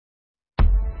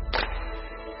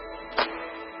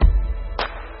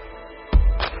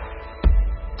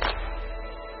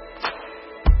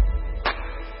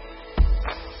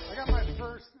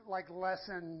like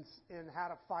lessons in how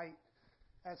to fight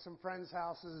at some friends'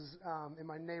 houses in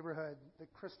my neighborhood, the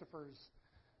Christophers.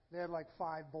 They had like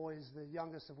 5 boys, the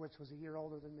youngest of which was a year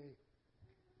older than me.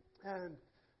 And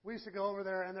we used to go over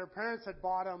there, and their parents had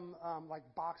bought them like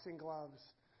boxing gloves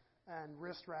and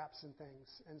wrist wraps and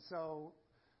things. And so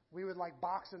we would like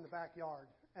box in the backyard.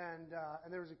 And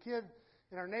there was a kid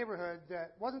in our neighborhood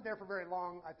that wasn't there for very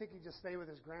long. I think he just stayed with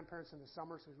his grandparents in the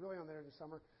summer, so he was really only there in the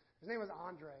summer. His name was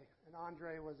Andre, and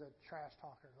Andre was a trash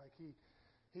talker. Like he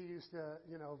used to,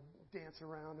 dance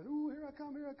around and, ooh, here I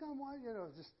come, why,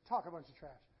 just talk a bunch of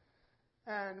trash.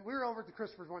 And we were over at the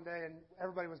Christopher's one day, and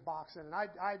everybody was boxing, and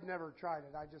I'd never tried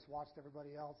it. I just watched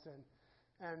everybody else,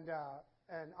 and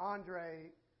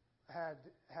Andre had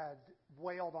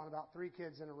wailed on about 3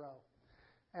 kids in a row,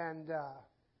 and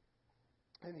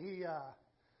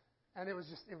it was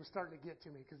starting to get to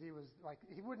me because he was like,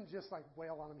 he wouldn't just like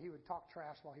wail on him, he would talk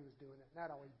trash while he was doing it, and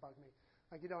that always bugged me.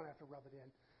 Like, you don't have to rub it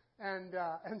in,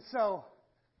 and so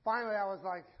finally I was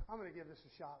like, I'm going to give this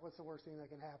a shot. What's the worst thing that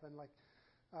can happen? Like,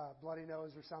 bloody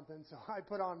nose or something. So I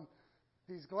put on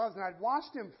these gloves, and I'd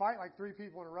watched him fight like 3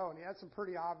 people in a row, and he had some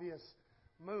pretty obvious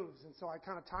moves, and so I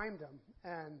kind of timed him,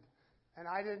 and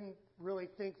I didn't really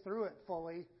think through it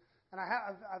fully, and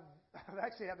I've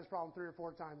actually had this problem 3 or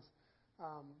 4 times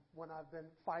when I've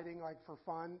been fighting like for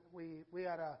fun. We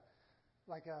had a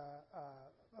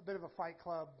bit of a fight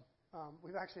club.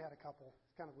 We've actually had a couple.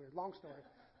 It's kind of weird, long story,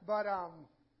 but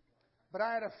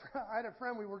I had a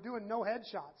friend. We were doing no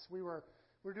headshots.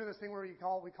 We're doing this thing where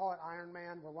we call it Iron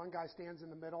Man, where one guy stands in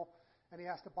the middle and he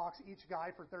has to box each guy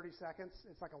for 30 seconds.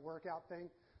 It's like a workout thing.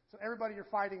 So everybody you're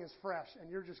fighting is fresh, and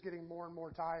you're just getting more and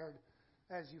more tired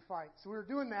as you fight. So we were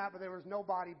doing that, but there was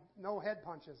no head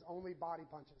punches, only body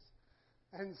punches.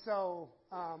 And so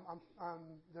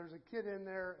there's a kid in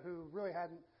there who really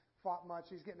hadn't fought much.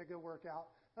 He's getting a good workout.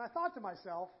 And I thought to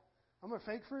myself, I'm going to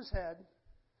fake for his head,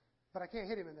 but I can't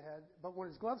hit him in the head. But when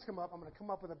his gloves come up, I'm going to come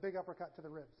up with a big uppercut to the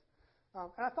ribs. And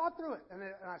I thought through it, and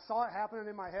I saw it happening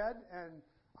in my head, and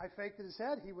I faked his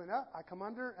head. He went up, I come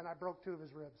under, and I broke 2 of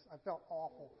his ribs. I felt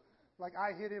awful. Like,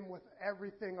 I hit him with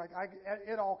everything. Like,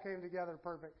 it all came together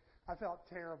perfect. I felt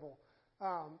terrible.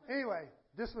 Anyway,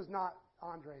 this was not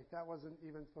Andre. That wasn't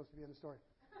even supposed to be in the story.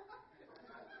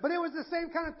 But it was the same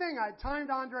kind of thing. I timed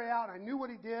Andre out. I knew what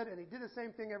he did, and he did the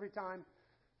same thing every time.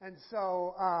 And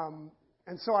so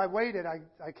I waited.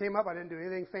 I came up. I didn't do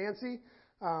anything fancy.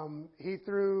 He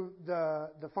threw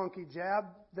the funky jab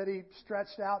that he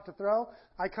stretched out to throw.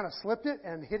 I kind of slipped it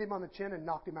and hit him on the chin and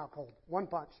knocked him out cold. 1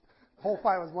 punch. The whole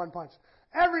fight was 1 punch.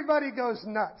 Everybody goes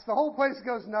nuts. The whole place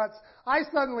goes nuts. I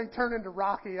suddenly turn into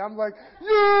Rocky. I'm like,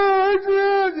 yeah,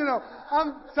 Adrian!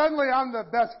 I'm the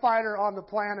best fighter on the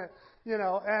planet,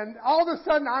 and all of a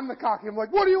sudden I'm the cocky. I'm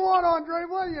like, what do you want, Andre?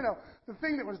 What? The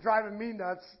thing that was driving me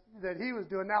nuts that he was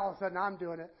doing, now all of a sudden I'm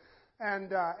doing it.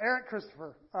 And Eric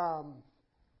Christopher,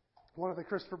 one of the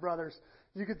Christopher brothers,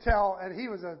 you could tell, and he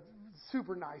was a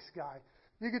super nice guy.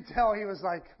 You could tell he was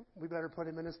like, we better put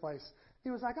him in his place. He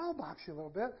was like, I'll box you a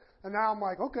little bit. And now I'm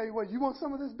like, okay, well, you want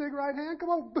some of this big right hand? Come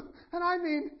on. And I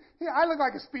mean, I look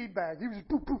like a speed bag. He was just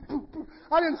boop, boop, boop, boop.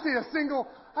 I didn't see a single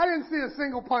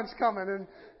punch coming. And,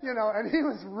 and he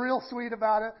was real sweet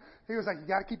about it. He was like, you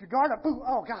got to keep your guard up. Boom.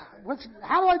 Oh, God.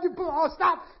 How do I do? Boom. Oh,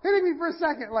 stop hitting me for a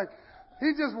second. Like,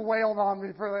 he just wailed on me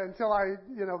until I,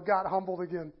 got humbled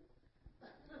again.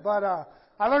 But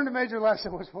I learned a major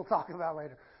lesson, which we'll talk about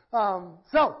later.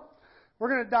 So we're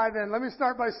going to dive in. Let me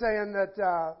start by saying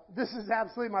that this is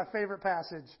absolutely my favorite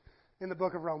passage in the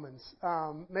book of Romans.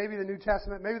 Maybe the New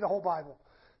Testament, maybe the whole Bible,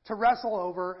 to wrestle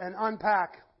over and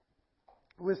unpack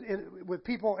with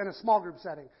people in a small group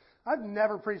setting. I've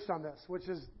never preached on this, which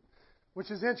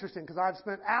is interesting because I've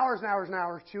spent hours and hours and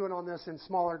hours chewing on this in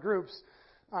smaller groups,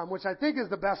 which I think is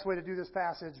the best way to do this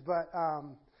passage. But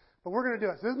we're going to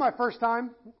do it. So this is my first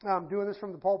time doing this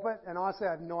from the pulpit, and honestly,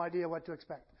 I have no idea what to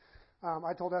expect.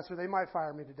 I told Esther they might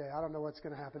fire me today. I don't know what's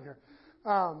going to happen here.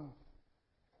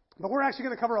 But we're actually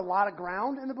going to cover a lot of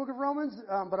ground in the book of Romans,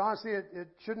 but honestly, it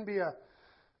shouldn't be a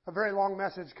very long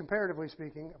message, comparatively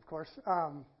speaking, of course,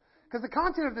 because the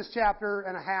content of this chapter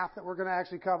and a half that we're going to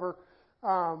actually cover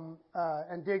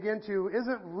and dig into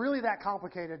isn't really that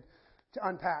complicated to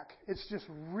unpack. It's just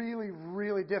really,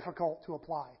 really difficult to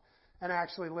apply and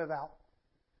actually live out.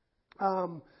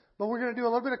 But we're going to do a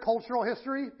little bit of cultural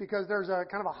history because there's a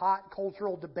kind of a hot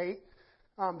cultural debate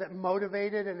that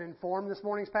motivated and informed this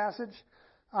morning's passage.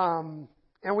 And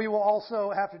we will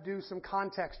also have to do some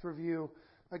context review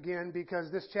again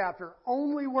because this chapter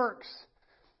only works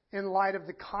in light of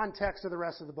the context of the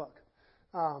rest of the book,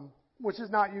 which is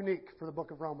not unique for the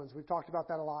book of Romans. We've talked about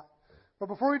that a lot. But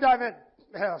before we dive in,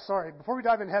 before we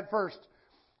dive in head first,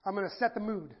 I'm going to set the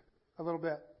mood a little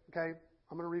bit, okay?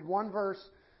 I'm going to read one verse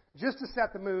just to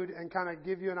set the mood and kind of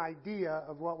give you an idea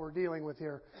of what we're dealing with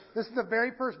here. This is the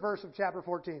very first verse of chapter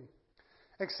 14.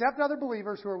 Accept other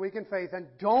believers who are weak in faith and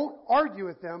don't argue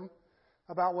with them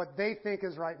about what they think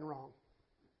is right and wrong.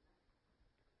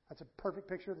 That's a perfect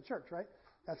picture of the church, right?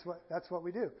 That's what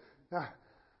we do. Now,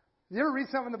 you ever read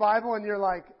something in the Bible and you're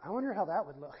like, I wonder how that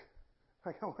would look.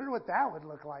 Like, I wonder what that would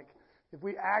look like if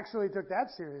we actually took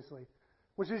that seriously.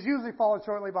 Which is usually followed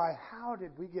shortly by, how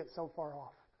did we get so far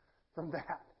off from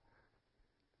that?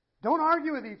 Don't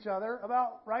argue with each other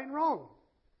about right and wrong.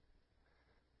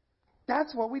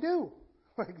 That's what we do.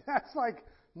 That's like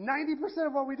 90%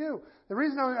 of what we do. The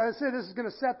reason I say this is going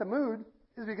to set the mood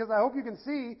is because I hope you can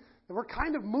see that we're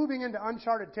kind of moving into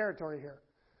uncharted territory here.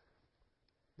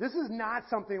 This is not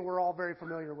something we're all very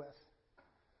familiar with.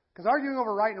 Because arguing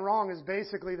over right and wrong is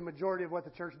basically the majority of what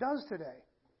the church does today.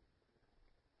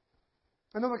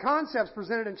 And though the concepts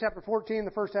presented in chapter 14,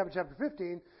 the first half of chapter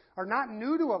 15, are not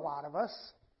new to a lot of us,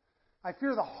 I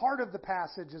fear the heart of the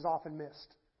passage is often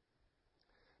missed.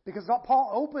 Because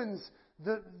Paul opens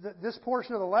this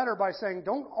portion of the letter by saying,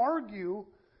 don't argue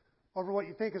over what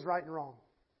you think is right and wrong.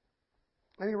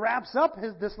 And he wraps up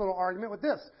this little argument with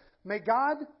this. May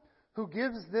God, who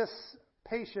gives this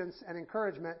patience and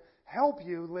encouragement, help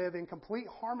you live in complete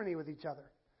harmony with each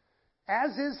other,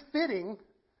 as is fitting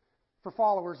for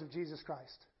followers of Jesus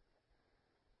Christ.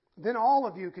 Then all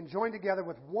of you can join together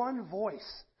with one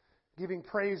voice, giving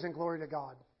praise and glory to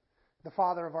God, the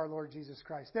Father of our Lord Jesus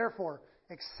Christ. Therefore,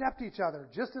 accept each other,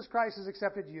 just as Christ has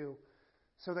accepted you,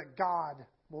 so that God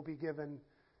will be given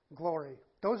glory.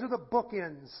 Those are the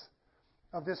bookends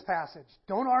of this passage.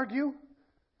 Don't argue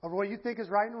over what you think is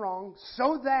right and wrong,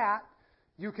 so that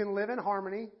you can live in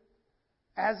harmony,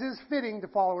 as is fitting to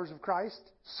followers of Christ,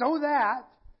 so that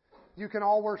you can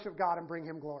all worship God and bring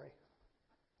Him glory.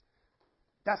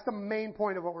 That's the main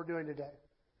point of what we're doing today.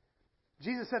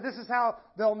 Jesus said, this is how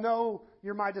they'll know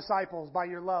you're my disciples, by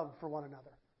your love for one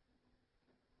another.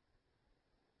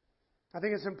 I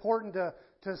think it's important to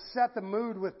set the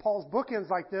mood with Paul's bookends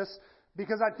like this,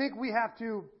 because I think we have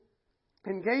to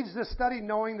engage this study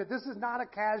knowing that this is not a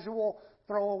casual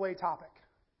throwaway topic.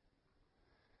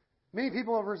 Many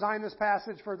people have resigned this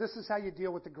passage for this is how you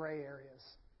deal with the gray areas.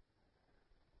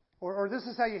 Or this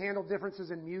is how you handle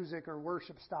differences in music or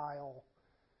worship style.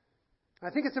 And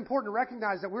I think it's important to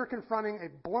recognize that we're confronting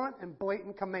a blunt and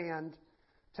blatant command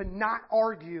to not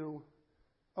argue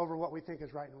over what we think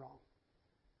is right and wrong.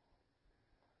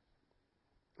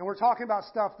 And we're talking about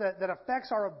stuff that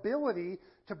affects our ability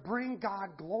to bring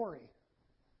God glory.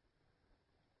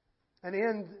 An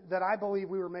end that I believe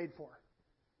we were made for.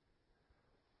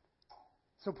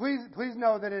 So please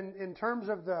know that in terms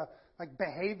of the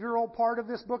behavioral part of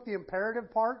this book, the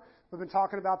imperative part, we've been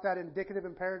talking about that indicative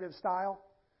imperative style.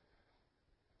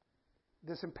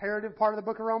 This imperative part of the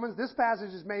book of Romans, this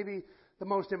passage is maybe the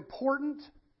most important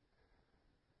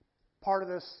part of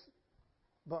this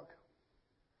book.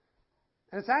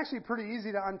 And it's actually pretty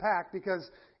easy to unpack because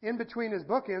in between his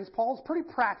bookends, Paul's pretty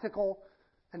practical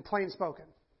and plain spoken.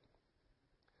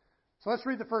 So let's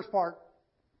read the first part,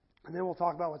 and then we'll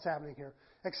talk about what's happening here.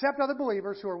 Accept other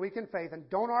believers who are weak in faith and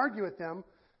don't argue with them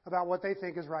about what they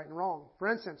think is right and wrong. For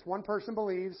instance, one person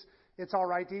believes it's all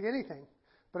right to eat anything,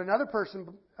 but another person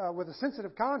with a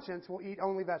sensitive conscience will eat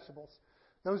only vegetables.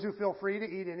 Those who feel free to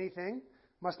eat anything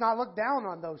must not look down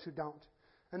on those who don't.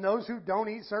 And those who don't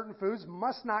eat certain foods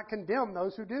must not condemn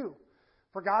those who do,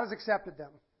 for God has accepted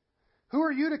them. Who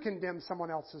are you to condemn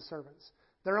someone else's servants?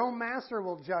 Their own master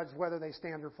will judge whether they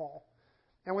stand or fall.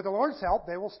 And with the Lord's help,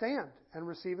 they will stand and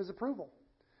receive His approval.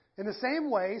 In the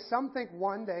same way, some think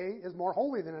one day is more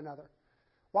holy than another,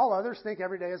 while others think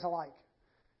every day is alike.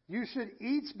 You should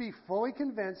each be fully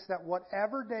convinced that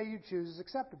whatever day you choose is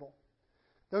acceptable.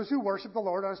 Those who worship the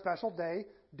Lord on a special day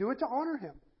do it to honor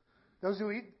Him. Those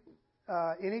who eat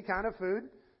any kind of food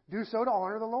do so to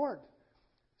honor the Lord,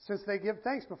 since they give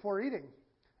thanks before eating.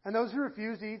 And those who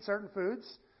refuse to eat certain foods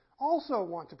also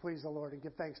want to please the Lord and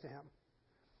give thanks to Him.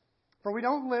 For we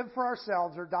don't live for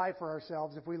ourselves or die for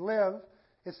ourselves. If we live,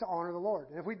 it's to honor the Lord.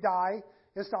 And if we die,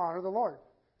 it's to honor the Lord.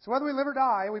 So whether we live or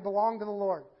die, we belong to the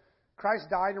Lord. Christ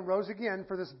died and rose again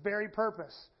for this very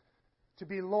purpose, to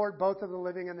be Lord both of the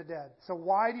living and the dead. So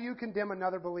why do you condemn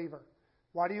another believer?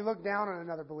 Why do you look down on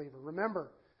another believer?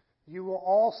 Remember, you will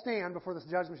all stand before the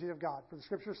judgment seat of God. For the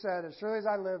Scripture said, as surely as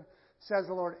I live, says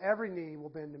the Lord, every knee will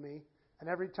bend to me, and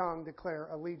every tongue declare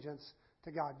allegiance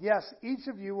to God. Yes, each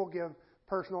of you will give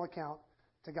personal account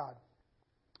to God.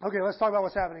 Okay, let's talk about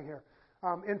what's happening here.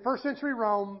 In first century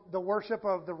Rome, the worship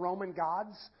of the Roman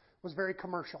gods was very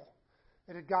commercial.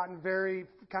 It had gotten very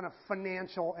kind of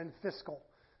financial and fiscal,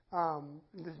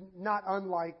 not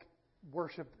unlike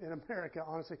worship in America,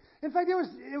 honestly. In fact, it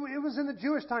was in the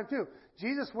Jewish time too.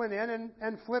 Jesus went in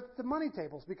and flipped the money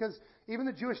tables because even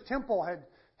the Jewish temple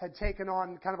had taken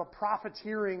on kind of a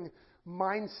profiteering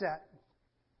mindset.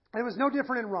 It was no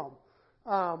different in Rome.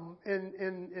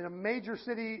 In a major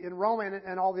city in Rome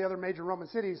and all the other major Roman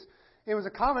cities, it was a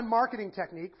common marketing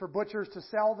technique for butchers to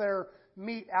sell their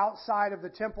meat outside of the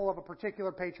temple of a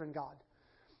particular patron god.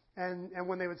 And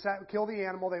when they would kill the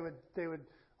animal, they would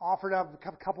offer it up.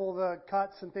 A couple of the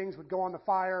cuts and things would go on the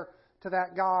fire to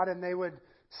that god, and they would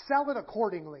sell it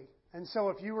accordingly. And so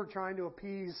if you were trying to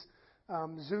appease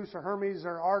Zeus or Hermes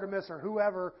or Artemis or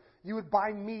whoever, you would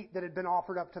buy meat that had been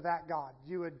offered up to that god.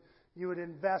 You would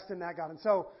invest in that god. And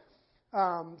so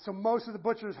most of the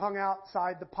butchers hung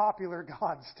outside the popular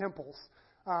gods' temples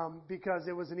because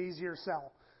it was an easier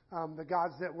sell. The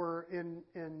gods that were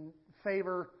in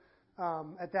favor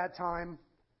at that time,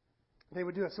 they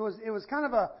would do it. So it was kind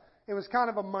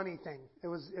of a money thing. It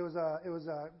was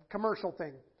a commercial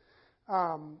thing.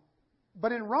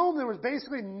 But in Rome, there was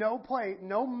basically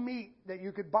no meat that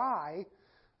you could buy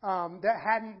that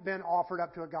hadn't been offered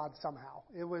up to a god somehow.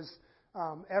 It was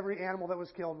every animal that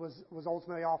was killed was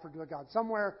ultimately offered to a god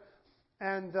somewhere,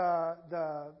 and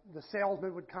the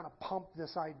salesman would kind of pump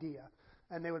this idea,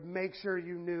 and they would make sure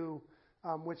you knew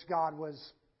which god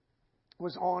was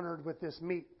honored with this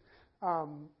meat.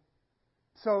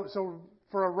 So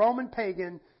for a Roman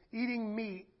pagan, eating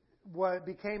meat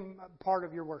became part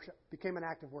of your worship, became an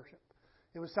act of worship.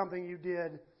 It was something you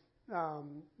did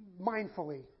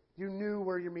mindfully. You knew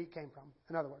where your meat came from,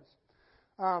 in other words.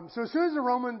 So as soon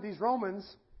as these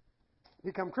Romans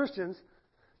become Christians,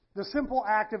 the simple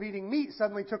act of eating meat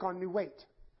suddenly took on new weight.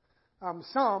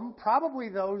 Some, probably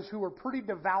those who were pretty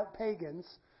devout pagans,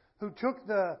 who took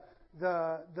the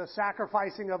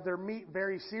sacrificing of their meat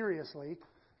very seriously,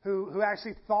 who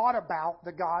actually thought about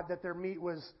the God that their meat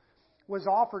was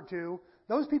offered to,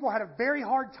 those people had a very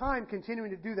hard time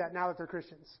continuing to do that now that they're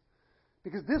Christians.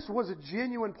 Because this was a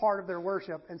genuine part of their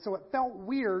worship, and so it felt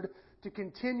weird to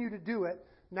continue to do it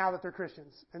now that they're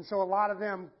Christians. And so a lot of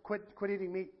them quit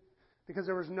eating meat because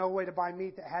there was no way to buy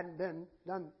meat that hadn't been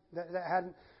done, that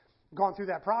hadn't gone through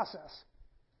that process.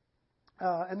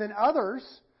 And then others,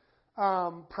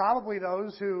 probably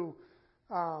those who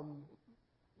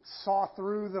saw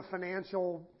through the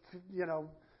financial,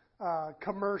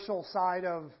 commercial side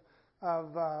of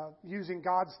using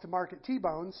gods to market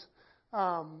T-bones,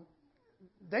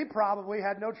 they probably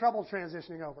had no trouble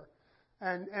transitioning over.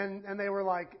 And they were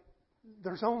like,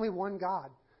 there's only one God.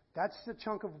 That's the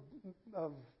chunk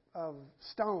of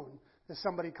stone that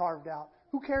somebody carved out.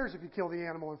 Who cares if you kill the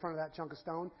animal in front of that chunk of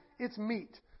stone? It's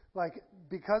meat. Like,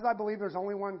 because I believe there's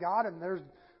only one God and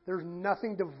there's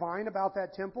nothing divine about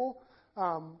that temple,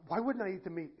 why wouldn't I eat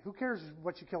the meat? Who cares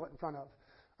what you kill it in front of?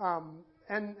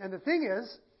 And the thing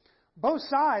is, both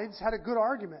sides had a good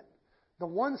argument. The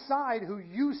one side who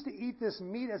used to eat this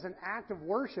meat as an act of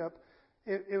worship,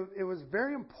 it was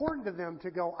very important to them to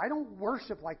go, I don't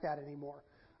worship like that anymore.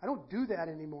 I don't do that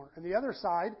anymore. And the other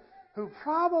side, who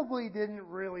probably didn't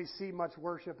really see much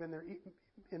worship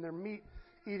in their meat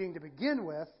eating to begin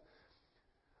with,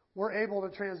 were able to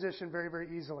transition very,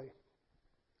 very easily.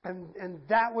 And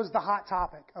that was the hot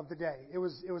topic of the day. It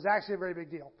was actually a very big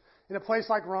deal. In a place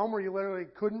like Rome, where you literally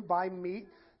couldn't buy meat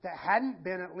that hadn't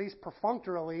been at least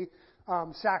perfunctorily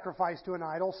sacrificed to an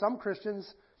idol, some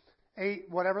Christians ate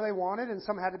whatever they wanted, and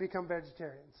some had to become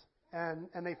vegetarians,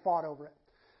 and they fought over it.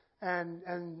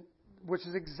 And which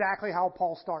is exactly how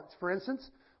Paul starts. For instance,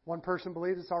 one person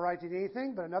believes it's all right to eat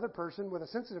anything, but another person with a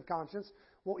sensitive conscience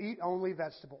will eat only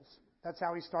vegetables. That's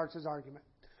how he starts his argument.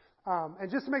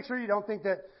 And just to make sure you don't think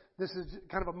that this is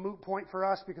kind of a moot point for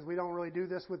us because we don't really do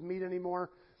this with meat anymore,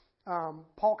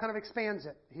 Paul kind of expands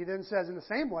it. He then says, in the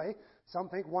same way, some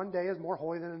think one day is more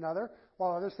holy than another,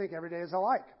 while others think every day is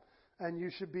alike. And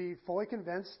you should be fully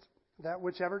convinced that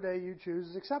whichever day you choose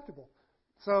is acceptable.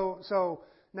 So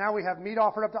now we have meat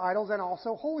offered up to idols and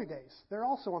also holy days. They're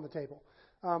also on the table.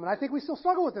 And I think we still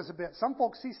struggle with this a bit. Some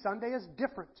folks see Sunday as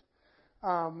different.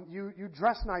 You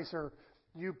dress nicer.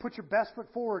 You put your best foot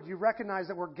forward. You recognize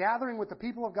that we're gathering with the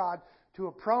people of God to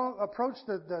approach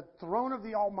the throne of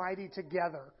the Almighty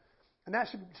together. And that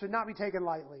should not be taken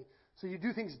lightly. So you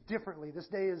do things differently. This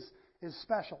day is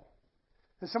special.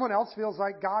 And someone else feels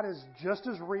like God is just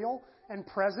as real and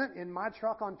present in my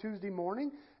truck on Tuesday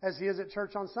morning as He is at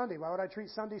church on Sunday. Why would I treat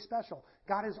Sunday special?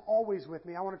 God is always with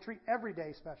me. I want to treat every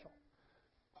day special.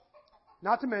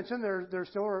 Not to mention, there's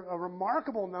still a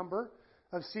remarkable number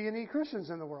of C&E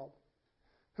Christians in the world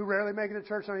who rarely make it to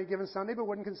church on any given Sunday but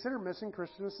wouldn't consider missing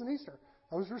Christmas and Easter.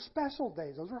 Those are special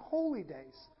days. Those are holy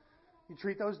days. You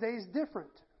treat those days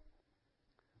different.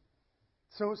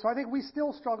 So I think we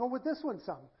still struggle with this one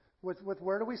some, with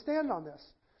where do we stand on this.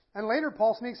 And later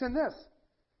Paul sneaks in this.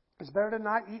 It's better to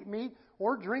not eat meat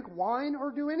or drink wine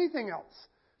or do anything else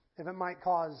if it might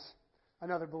cause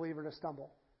another believer to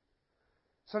stumble.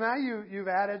 So now you've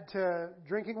added to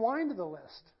drinking wine to the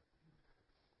list.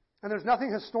 And there's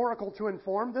nothing historical to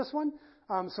inform this one.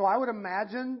 So I would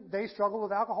imagine they struggle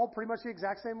with alcohol pretty much the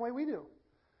exact same way we do.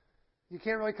 You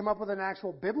can't really come up with an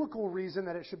actual biblical reason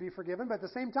that it should be forgiven. But at the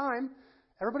same time,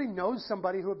 everybody knows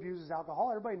somebody who abuses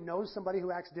alcohol. Everybody knows somebody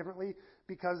who acts differently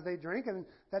because they drink. And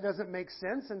that doesn't make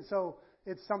sense. And so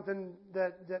it's something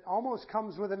that almost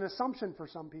comes with an assumption for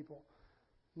some people.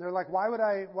 And they're like, why would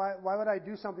I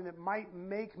do something that might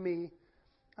make me,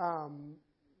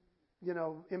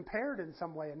 impaired in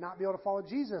some way and not be able to follow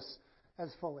Jesus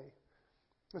as fully?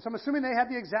 And so I'm assuming they have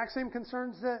the exact same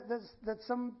concerns that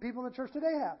some people in the church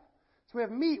today have. So we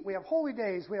have meat, we have holy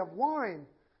days, we have wine.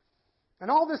 And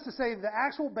all this to say the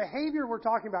actual behavior we're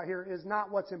talking about here is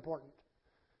not what's important.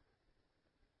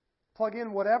 Plug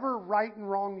in whatever right and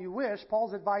wrong you wish.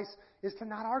 Paul's advice is to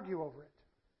not argue over it.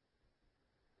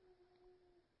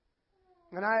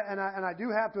 And I do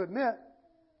have to admit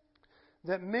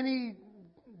that many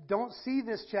don't see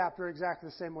this chapter exactly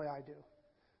the same way I do.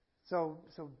 So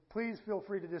please feel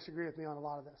free to disagree with me on a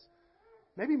lot of this.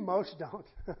 Maybe most don't.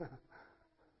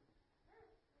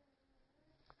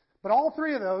 But all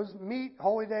three of those, meat,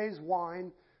 holy days,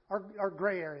 wine, are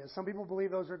gray areas. Some people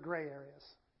believe those are gray areas.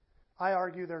 I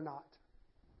argue they're not.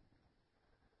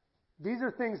 These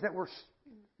are things that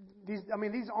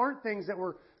these aren't things that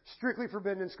were strictly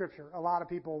forbidden in Scripture, a lot of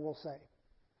people will say.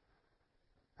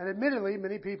 And admittedly,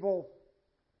 many people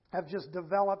have just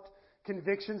developed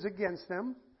convictions against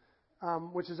them,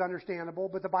 which is understandable,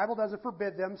 but the Bible doesn't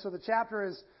forbid them. So the chapter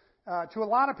is, to a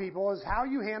lot of people, is how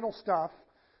you handle stuff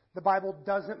the Bible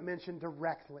doesn't mention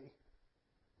directly.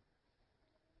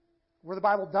 Where the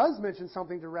Bible does mention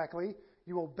something directly,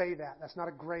 you obey that. That's not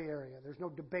a gray area. There's no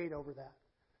debate over that.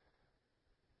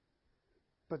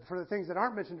 But for the things that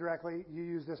aren't mentioned directly, you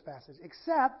use this passage.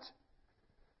 Except,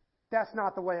 that's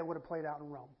not the way it would have played out in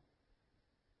Rome.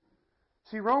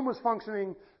 See, Rome was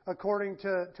functioning according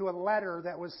to a letter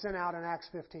that was sent out in Acts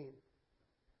 15.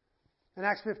 In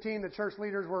Acts 15, the church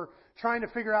leaders were trying to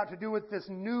figure out to do with this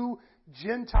new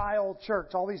Gentile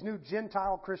church, all these new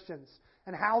Gentile Christians,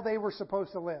 and how they were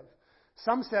supposed to live.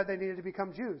 Some said they needed to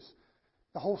become Jews.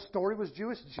 The whole story was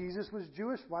Jewish. Jesus was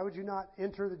Jewish. Why would you not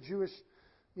enter the Jewish,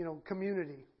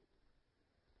 community?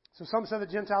 So some said the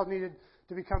Gentiles needed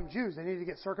to become Jews. They needed to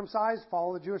get circumcised,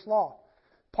 follow the Jewish law.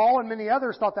 Paul and many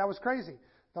others thought that was crazy.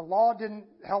 The law didn't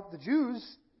help the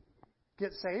Jews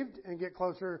get saved and get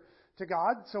closer to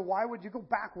God. So why would you go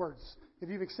backwards? If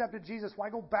you've accepted Jesus, why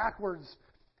go backwards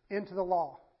into the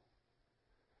law?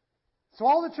 So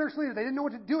all the church leaders, they didn't know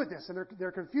what to do with this, and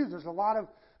they're confused. There's a lot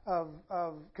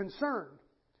of concern.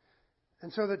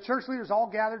 And so the church leaders all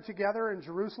gathered together in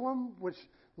Jerusalem, which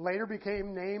later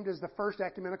became named as the First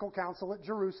Ecumenical Council at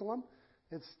Jerusalem.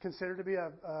 It's considered to be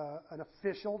an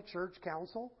official church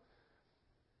council.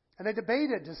 And they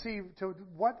debated to see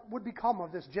what would become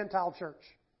of this Gentile church.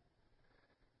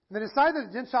 And they decided that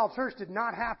the Gentile church did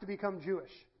not have to become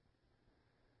Jewish.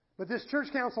 But this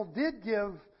church council did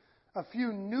give a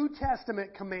few New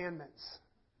Testament commandments.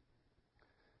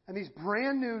 And these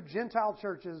brand new Gentile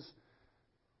churches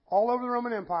all over the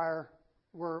Roman Empire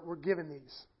were given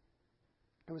these.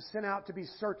 It was sent out to be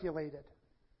circulated.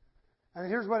 And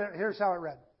here's how it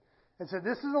read. It said,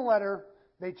 "This is a letter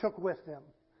they took with them.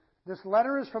 This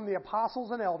letter is from the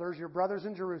apostles and elders, your brothers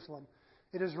in Jerusalem.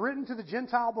 It is written to the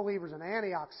Gentile believers in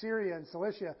Antioch, Syria, and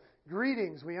Cilicia.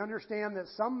 Greetings. We understand that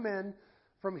some men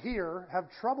from here have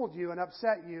troubled you and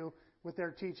upset you with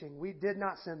their teaching. We did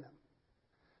not send them.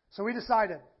 So we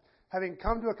decided, having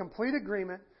come to a complete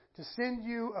agreement, to send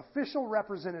you official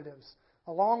representatives,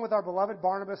 along with our beloved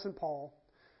Barnabas and Paul,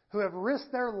 who have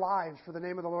risked their lives for the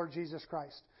name of the Lord Jesus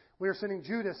Christ. We are sending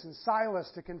Judas and Silas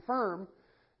to confirm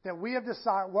that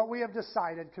what we have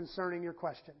decided concerning your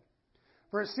question.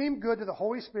 For it seemed good to the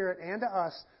Holy Spirit and to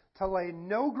us to lay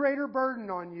no greater burden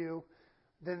on you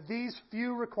than these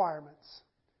few requirements.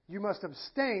 You must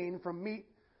abstain from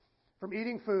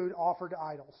eating food offered to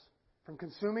idols, from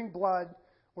consuming blood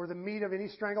or the meat of any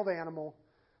strangled animal,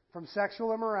 from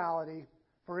sexual immorality.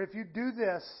 For if you do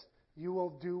this, you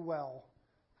will do well.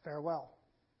 Farewell."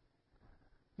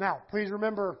 Now, please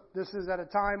remember, this is at a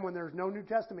time when there's no New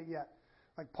Testament yet.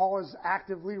 Like Paul is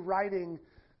actively writing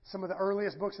some of the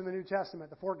earliest books in the New Testament.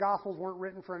 The 4 Gospels weren't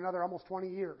written for another almost 20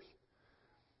 years.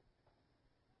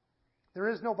 There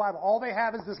is no Bible. All they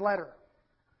have is this letter.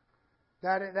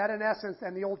 That in essence,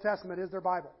 and the Old Testament is their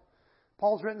Bible.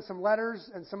 Paul's written some letters,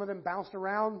 and some of them bounced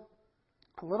around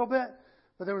a little bit,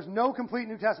 but there was no complete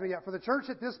New Testament yet. For the church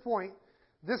at this point,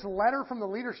 this letter from the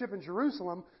leadership in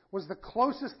Jerusalem was the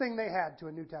closest thing they had to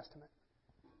a New Testament.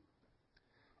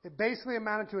 It basically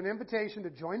amounted to an invitation to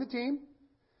join the team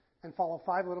and follow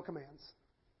 5 little commands.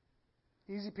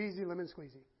 Easy peasy, lemon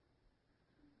squeezy.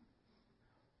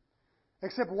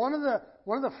 Except one of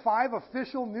the 5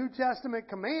 official New Testament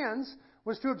commands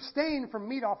was to abstain from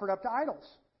meat offered up to idols.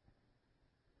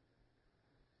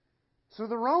 So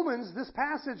the Romans, this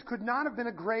passage could not have been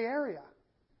a gray area.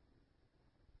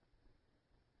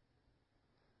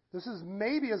 This is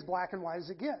maybe as black and white as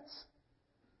it gets.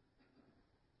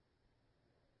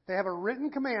 They have a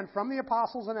written command from the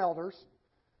apostles and elders,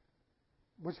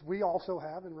 which we also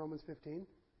have in Romans 15,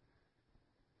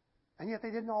 and yet they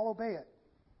didn't all obey it.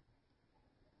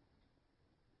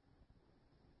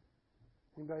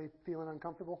 Anybody feeling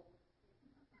uncomfortable?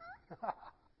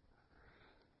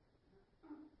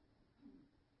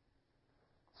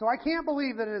 So I can't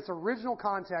believe that in its original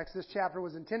context, this chapter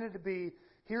was intended to be,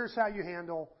 here's how you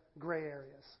handle gray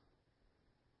areas.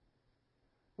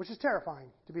 Which is terrifying,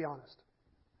 to be honest.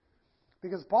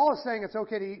 Because Paul is saying it's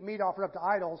okay to eat meat offered up to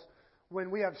idols. When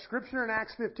we have Scripture in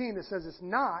Acts 15 that says it's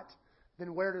not,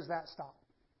 then where does that stop?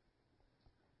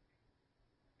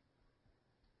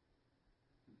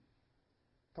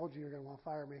 Told you were going to want to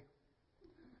fire me.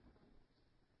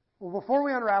 Well, before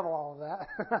we unravel all of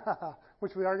that,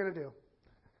 which we are going to do,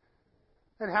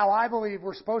 and how I believe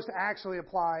we're supposed to actually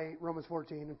apply Romans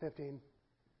 14 and 15,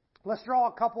 let's draw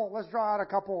out a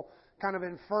couple kind of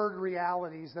inferred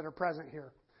realities that are present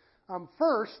here.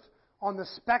 First, on the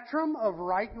spectrum of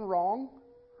right and wrong,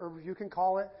 or you can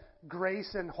call it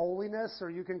grace and holiness,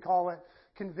 or you can call it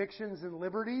convictions and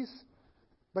liberties,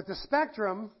 but the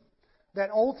spectrum that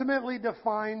ultimately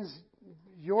defines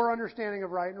your understanding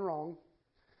of right and wrong,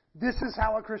 this is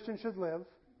how a Christian should live.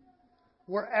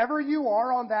 Wherever you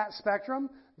are on that spectrum,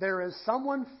 there is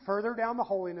someone further down the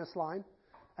holiness line,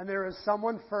 and there is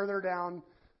someone further down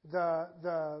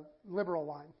the liberal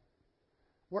line.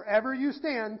 Wherever you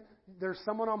stand, there's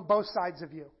someone on both sides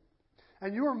of you.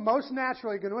 And you are most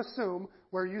naturally going to assume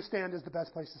where you stand is the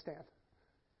best place to stand.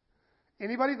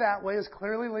 Anybody that way is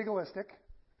clearly legalistic.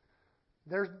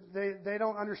 They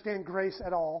don't understand grace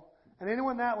at all. And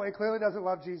anyone that way clearly doesn't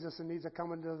love Jesus and needs a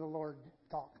coming to the Lord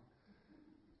talk.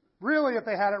 Really, if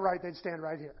they had it right, they'd stand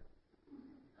right here.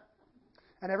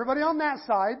 And everybody on that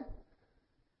side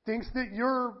thinks that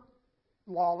you're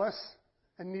lawless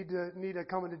and need a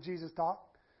coming to Jesus talk.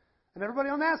 And everybody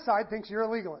on that side thinks you're a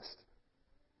legalist.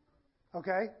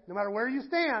 Okay? No matter where you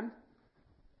stand.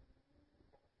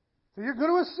 So you're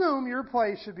going to assume your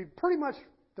place should be pretty much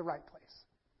the right place.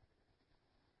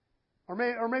 Or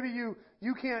maybe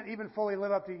you can't even fully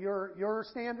live up to your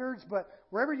standards, but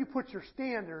wherever you put your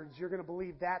standards, you're going to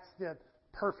believe that's the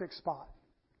perfect spot.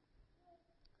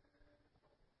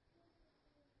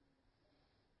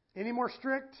 Any more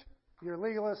strict, you're a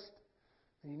legalist,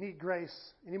 and you need grace.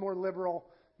 Any more liberal,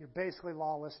 you're basically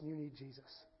lawless, and you need Jesus.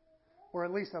 Or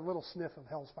at least a little sniff of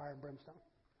hell's fire and brimstone.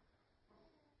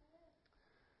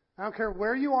 I don't care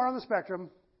where you are on the spectrum,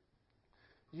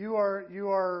 you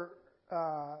are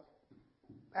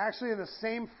actually in the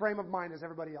same frame of mind as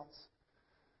everybody else.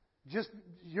 Just,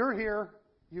 you're here,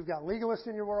 you've got legalists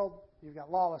in your world, you've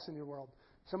got lawless in your world.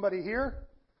 Somebody here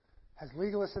has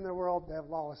legalists in their world, they have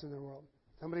lawless in their world.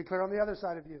 Somebody clear on the other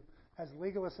side of you has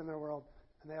legalists in their world,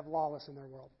 and they have lawless in their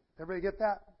world. Everybody get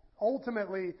that?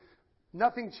 Ultimately,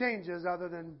 nothing changes other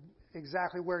than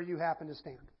exactly where you happen to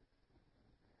stand.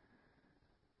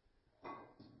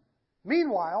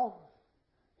 Meanwhile,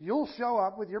 you'll show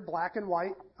up with your black and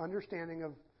white understanding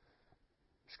of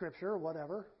Scripture or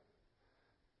whatever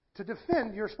to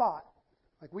defend your spot,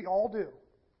 like we all do.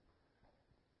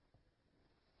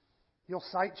 You'll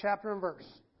cite chapter and verse.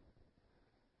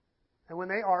 And when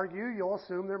they argue, you'll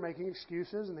assume they're making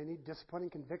excuses and they need discipline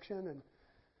and conviction. And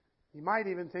you might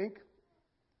even think,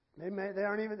 they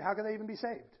aren't even, how can they even be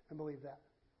saved and believe that?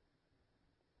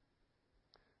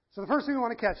 So the first thing we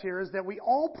want to catch here is that we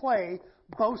all play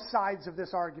both sides of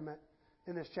this argument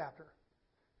in this chapter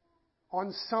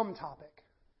on some topic.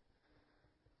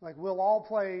 Like we'll all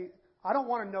play, I don't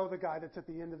want to know the guy that's at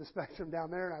the end of the spectrum down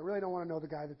there, and I really don't want to know the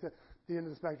guy that's at the end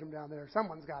of the spectrum down there.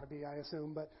 Someone's got to be, I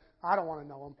assume, but I don't want to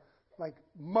know him. Like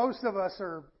most of us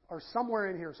are somewhere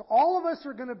in here. So all of us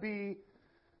are going to be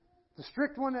the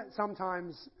strict one at some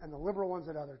times and the liberal ones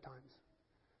at other times.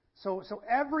 So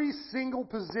every single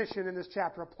position in this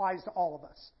chapter applies to all of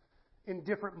us in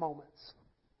different moments.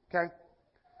 Okay?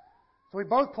 So we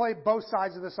both play both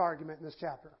sides of this argument in this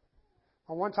chapter.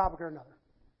 on one topic or another.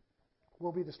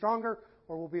 We'll be the stronger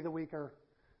or we'll be the weaker.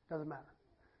 Doesn't matter.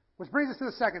 Which brings us to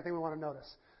the second thing we want to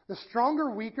notice. The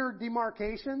stronger, weaker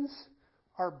demarcations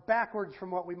are backwards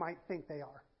from what we might think they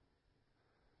are.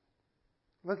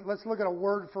 Let's look at a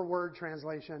word-for-word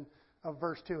translation of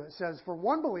verse 2. It says, "For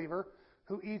one believer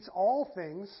who eats all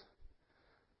things,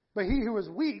 but he who is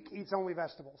weak eats only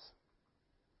vegetables."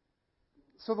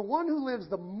 So the one who lives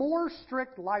the more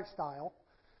strict lifestyle,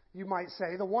 you might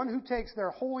say, the one who takes their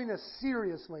holiness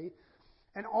seriously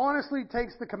and honestly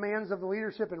takes the commands of the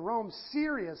leadership in Rome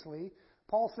seriously,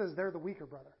 Paul says they're the weaker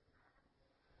brother.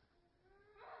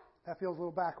 That feels a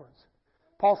little backwards.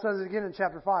 Paul says it again in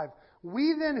chapter 5.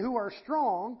 "We then who are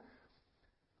strong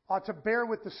ought to bear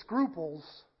with the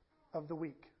scruples of the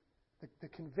weak," the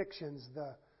convictions,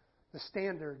 the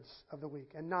standards of the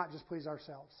weak, and not just please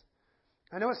ourselves.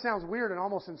 I know it sounds weird and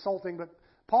almost insulting, but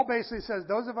Paul basically says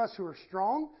those of us who are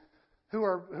strong, who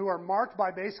are marked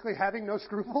by basically having no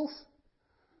scruples,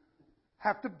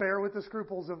 have to bear with the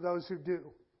scruples of those who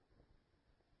do.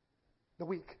 The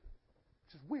weak.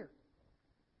 Which is weird.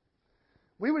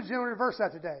 We would generally reverse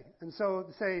that today. And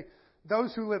so say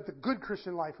those who live the good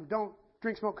Christian life, who don't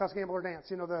drink, smoke, cuss, gamble, or dance,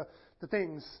 the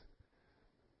things,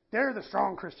 they're the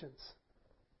strong Christians.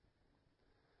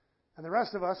 And the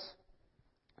rest of us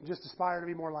just aspire to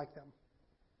be more like them.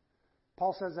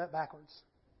 Paul says that backwards.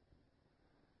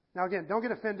 Now again, don't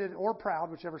get offended or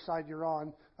proud, whichever side you're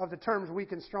on, of the terms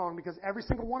weak and strong, because every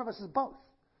single one of us is both.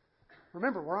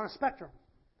 Remember, we're on a spectrum.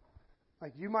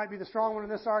 Like, you might be the strong one in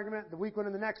this argument, the weak one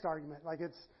in the next argument. Like,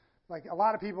 it's like a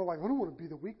lot of people are like, I don't want to be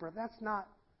the weak brother. That's not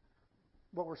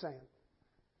what we're saying.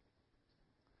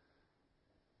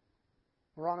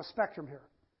 We're on a spectrum here.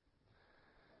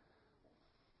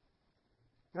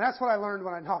 And that's what I learned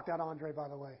when I knocked out Andre, by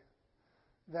the way.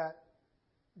 That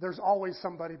there's always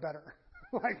somebody better.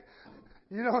 Like,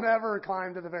 you don't ever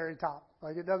climb to the very top.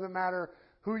 Like, it doesn't matter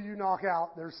who you knock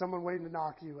out, there's someone waiting to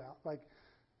knock you out. Like,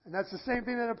 and that's the same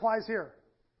thing that applies here.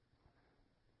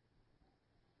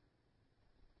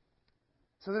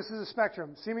 So this is a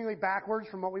spectrum, seemingly backwards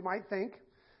from what we might think.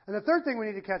 And the third thing we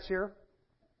need to catch here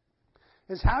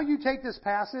is how you take this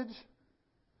passage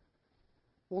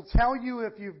will tell you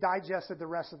if you've digested the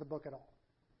rest of the book at all.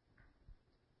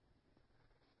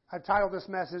 I've titled this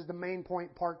message, The Main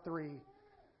Point, Part 3,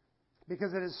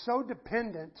 because it is so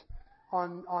dependent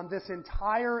on this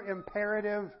entire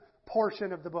imperative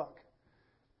portion of the book.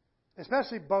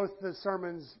 Especially both the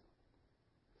sermons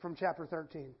from chapter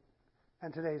 13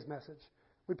 and today's message.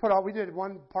 We did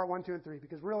part 1, 2, and 3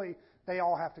 because really they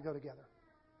all have to go together.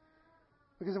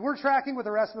 Because if we're tracking with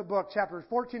the rest of the book, chapters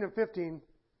 14 and 15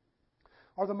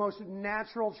 are the most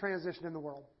natural transition in the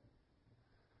world.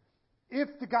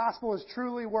 If the gospel has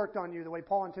truly worked on you the way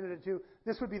Paul intended it to,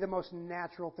 this would be the most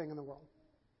natural thing in the world.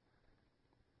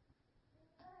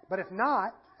 But if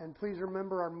not, and please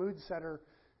remember our mood setter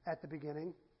at the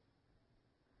beginning,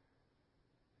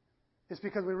 it's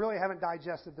because we really haven't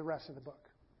digested the rest of the book.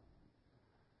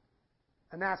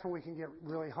 And that's when we can get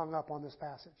really hung up on this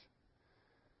passage.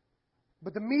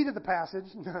 But the meat of the passage,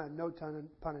 no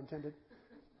pun intended,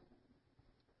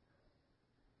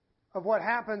 of what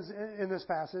happens in this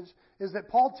passage is that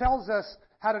Paul tells us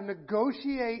how to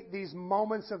negotiate these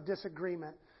moments of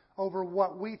disagreement over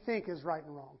what we think is right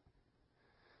and wrong.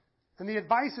 And the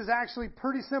advice is actually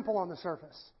pretty simple on the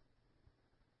surface.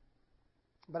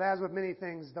 But as with many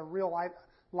things, the real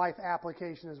life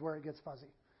application is where it gets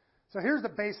fuzzy. So here's the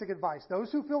basic advice.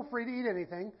 Those who feel free to eat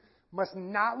anything must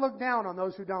not look down on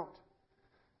those who don't.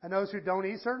 And those who don't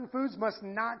eat certain foods must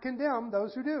not condemn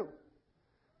those who do,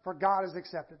 for God has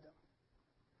accepted them.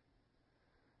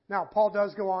 Now, Paul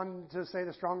does go on to say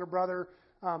the stronger brother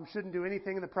shouldn't do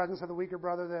anything in the presence of the weaker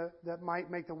brother that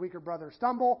might make the weaker brother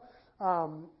stumble.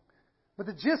 But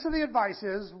the gist of the advice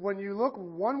is, when you look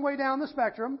one way down the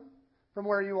spectrum from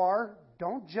where you are,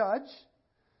 don't judge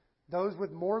those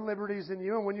with more liberties than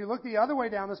you. And when you look the other way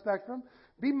down the spectrum,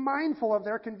 be mindful of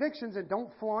their convictions and don't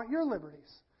flaunt your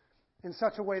liberties in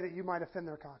such a way that you might offend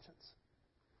their conscience.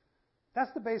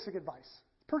 That's the basic advice.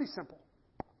 Pretty simple.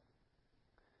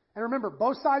 And remember,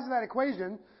 both sides of that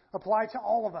equation apply to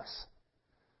all of us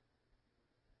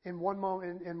in one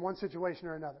moment, in one situation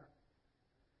or another.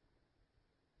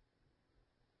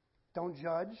 Don't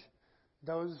judge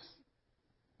those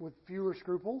with fewer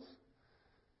scruples,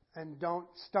 and don't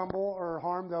stumble or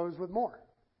harm those with more.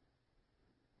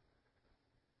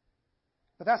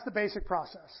 But that's the basic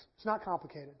process. It's not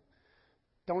complicated.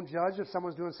 Don't judge if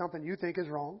someone's doing something you think is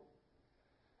wrong.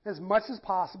 As much as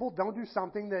possible, don't do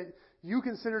something that you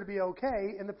consider to be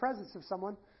okay in the presence of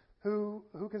someone who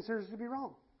considers it to be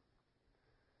wrong.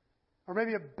 Or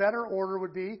maybe a better order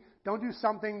would be, don't do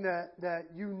something that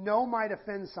you know might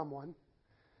offend someone.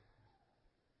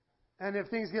 And if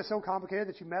things get so complicated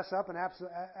that you mess up and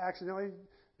accidentally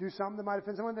do something that might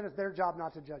offend someone, then it's their job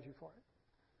not to judge you for it.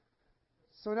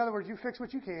 So in other words, you fix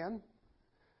what you can.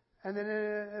 And then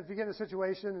if you get in a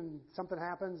situation and something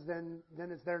happens, then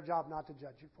it's their job not to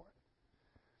judge you for it.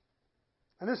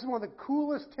 And this is one of the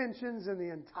coolest tensions in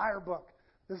the entire book.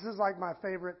 This is like my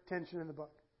favorite tension in the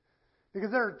book.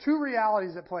 Because there are two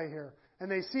realities at play here, and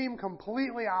they seem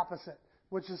completely opposite,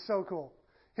 which is so cool.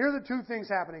 Here are the two things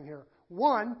happening here.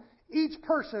 One, each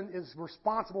person is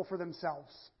responsible for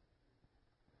themselves.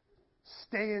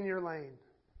 Stay in your lane.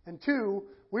 And two,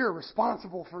 we are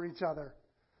responsible for each other.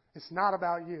 It's not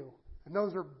about you. And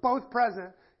those are both present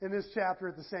in this chapter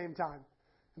at the same time.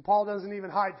 And Paul doesn't even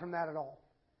hide from that at all.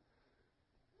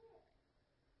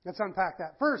 Let's unpack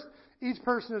that. First, each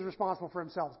person is responsible for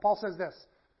themselves. Paul says this,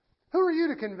 who are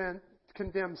you to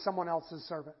condemn someone else's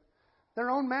servant? Their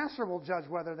own master will judge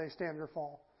whether they stand or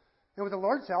fall. And with the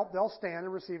Lord's help, they'll stand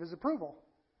and receive his approval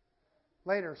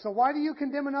later. So why do you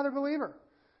condemn another believer?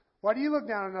 Why do you look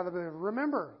down on another believer?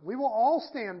 Remember, we will all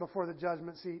stand before the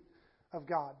judgment seat of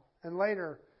God. And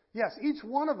later, yes, each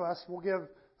one of us will give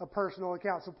a personal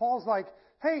account. So Paul's like,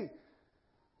 hey,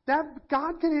 that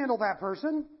God can handle that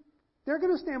person. They're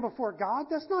going to stand before God.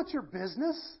 That's not your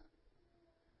business.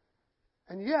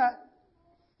 And yet,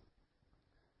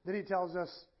 then he tells us,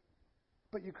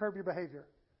 but you curb your behavior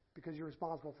because you're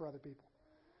responsible for other people.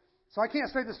 So I can't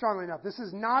state this strongly enough. This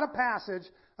is not a passage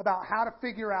about how to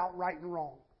figure out right and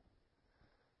wrong.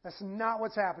 That's not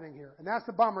what's happening here. And that's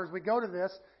the bummer, is we go to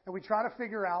this and we try to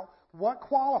figure out what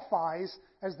qualifies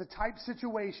as the type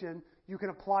situation you can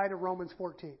apply to Romans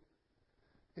 14.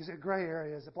 Is it gray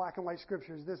area? Is it black and white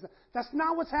scripture? Is this? That's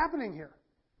not what's happening here.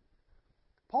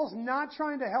 Paul's not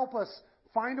trying to help us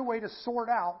find a way to sort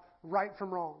out right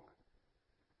from wrong.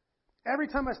 Every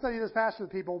time I study this passage with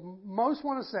people, most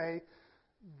want to say,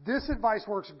 this advice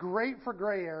works great for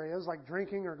gray areas like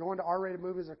drinking or going to R-rated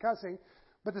movies or cussing,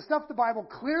 but the stuff the Bible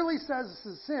clearly says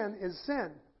is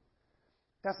sin.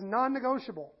 That's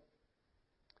non-negotiable.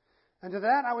 And to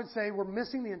that, I would say we're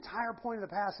missing the entire point of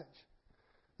the passage.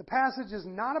 The passage is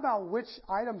not about which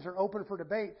items are open for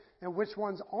debate and which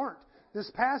ones aren't. This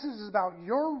passage is about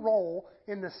your role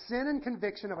in the sin and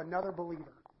conviction of another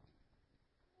believer.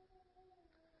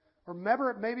 Or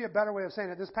maybe a better way of saying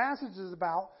it, this passage is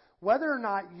about whether or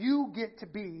not you get to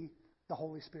be the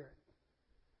Holy Spirit.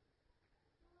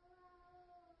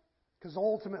 Because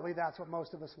ultimately that's what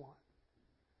most of us want.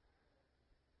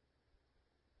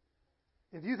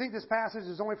 If you think this passage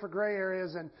is only for gray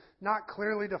areas and not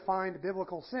clearly defined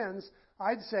biblical sins,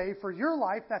 I'd say for your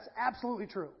life that's absolutely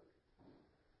true.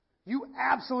 You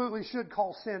absolutely should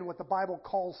call sin what the Bible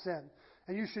calls sin.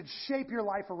 And you should shape your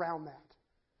life around that.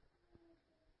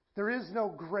 There is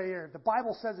no gray area. The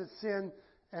Bible says it's sin,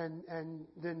 and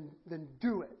then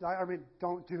do it. I mean,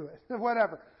 don't do it.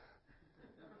 Whatever.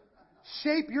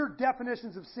 Shape your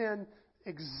definitions of sin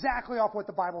exactly off what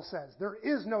the Bible says. There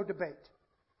is no debate.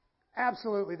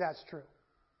 Absolutely, that's true.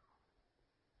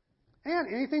 And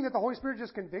anything that the Holy Spirit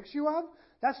just convicts you of,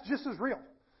 that's just as real.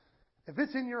 If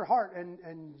it's in your heart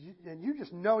and you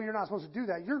just know you're not supposed to do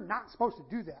that, you're not supposed to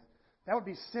do that. That would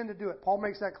be sin to do it. Paul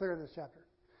makes that clear in this chapter.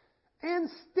 And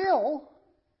still,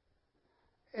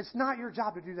 it's not your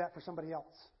job to do that for somebody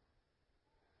else.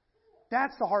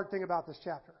 That's the hard thing about this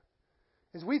chapter.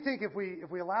 Is we think if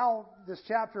we allow this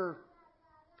chapter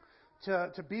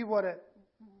to be what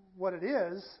it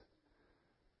is,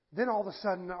 then all of a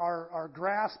sudden our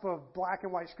grasp of black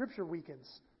and white scripture weakens.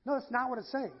 No, that's not what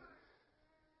it's saying.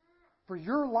 For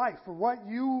your life, for what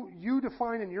you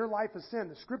define in your life as sin,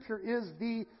 the scripture is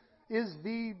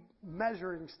the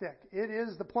measuring stick. It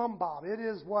is the plumb bob. It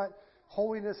is what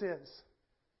holiness is.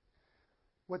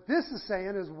 What this is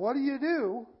saying is, what do you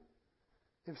do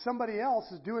if somebody else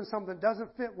is doing something that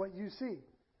doesn't fit what you see?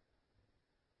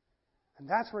 And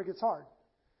that's where it gets hard.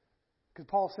 Because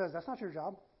Paul says, that's not your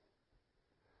job.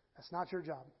 That's not your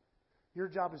job. Your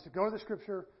job is to go to the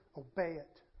scripture, obey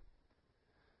it.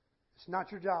 It's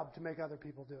not your job to make other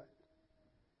people do it.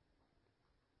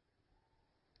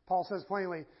 Paul says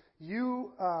plainly,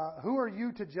 who are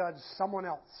you to judge someone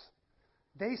else?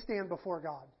 They stand before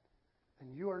God,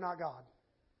 and you are not God.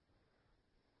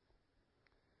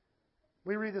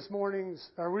 We read this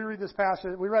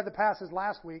passage. We read the passage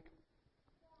last week,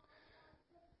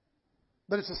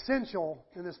 but it's essential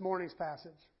in this morning's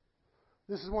passage.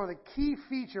 This is one of the key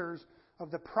features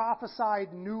of the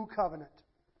prophesied new covenant,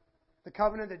 the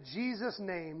covenant that Jesus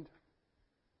named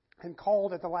and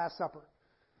called at the Last Supper.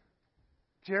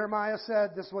 Jeremiah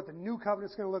said, this is what the new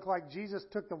covenant is going to look like. Jesus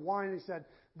took the wine and he said,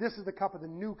 this is the cup of the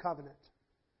new covenant.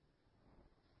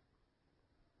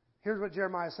 Here's what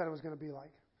Jeremiah said it was going to be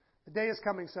like. The day is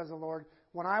coming, says the Lord,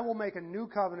 when I will make a new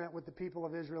covenant with the people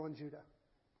of Israel and Judah.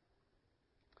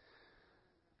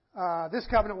 This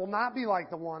covenant will not be like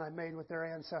the one I made with their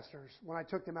ancestors when I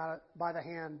took them out by the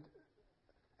hand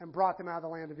and brought them out of the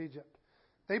land of Egypt.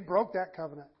 They broke that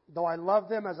covenant, though I love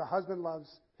them as a husband loves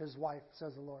his wife,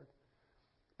 says the Lord.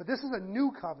 But this is a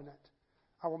new covenant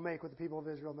I will make with the people of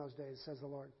Israel in those days, says the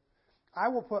Lord. I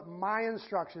will put my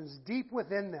instructions deep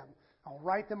within them. I'll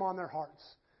write them on their hearts.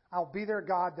 I'll be their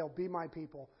God. They'll be my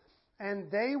people.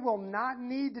 And they will not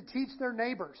need to teach their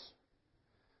neighbors,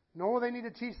 nor will they need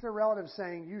to teach their relatives,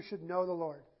 saying, you should know the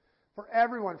Lord. For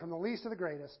everyone, from the least to the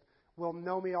greatest, will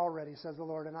know me already, says the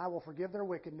Lord, and I will forgive their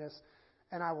wickedness,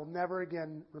 and I will never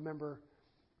again remember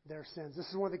their sins. This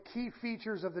is one of the key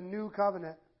features of the new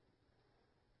covenant,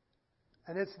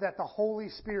 and it's that the Holy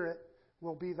Spirit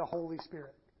will be the Holy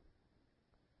Spirit.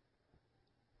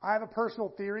 I have a personal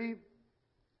theory.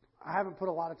 I haven't put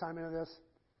a lot of time into this.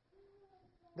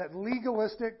 That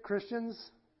legalistic Christians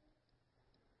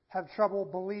have trouble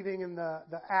believing in the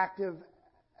active,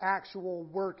 actual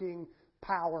working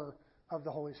power of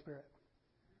the Holy Spirit.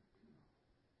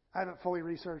 I haven't fully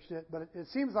researched it, but it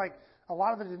seems like a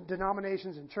lot of the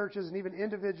denominations and churches and even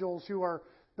individuals who are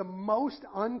the most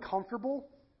uncomfortable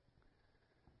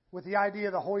with the idea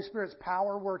of the Holy Spirit's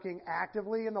power working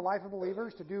actively in the life of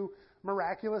believers to do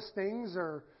miraculous things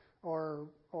or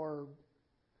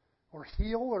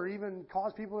heal or even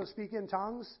cause people to speak in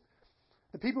tongues.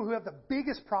 The people who have the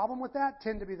biggest problem with that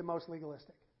tend to be the most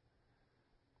legalistic.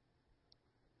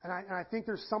 And I think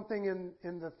there's something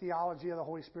in the theology of the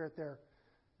Holy Spirit there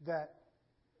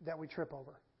that we trip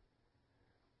over.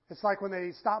 It's like when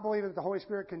they stop believing that the Holy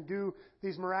Spirit can do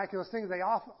these miraculous things, they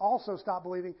also stop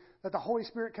believing that the Holy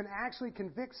Spirit can actually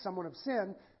convict someone of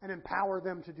sin and empower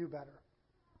them to do better.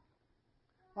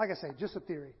 Like I say, just a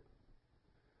theory.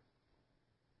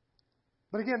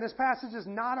 But again, this passage is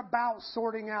not about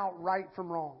sorting out right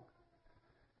from wrong.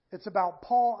 It's about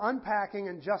Paul unpacking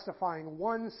and justifying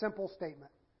one simple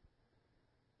statement.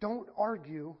 Don't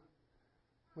argue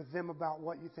with them about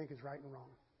what you think is right and wrong.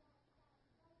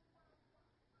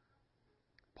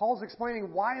 Paul's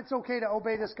explaining why it's okay to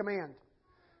obey this command.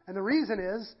 And the reason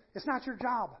is, it's not your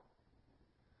job.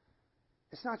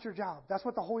 It's not your job. That's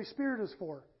what the Holy Spirit is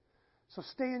for. So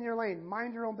stay in your lane.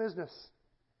 Mind your own business.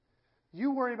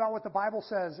 You worry about what the Bible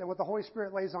says and what the Holy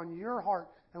Spirit lays on your heart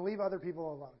and leave other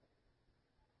people alone.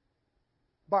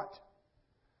 But,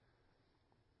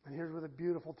 and here's where the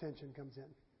beautiful tension comes in.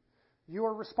 You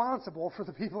are responsible for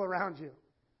the people around you.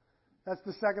 That's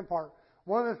the second part.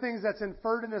 One of the things that's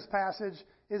inferred in this passage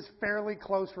is fairly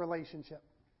close relationship.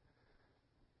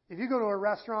 If you go to a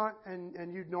restaurant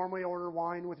and you'd normally order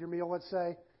wine with your meal, let's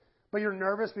say, but you're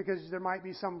nervous because there might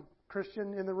be some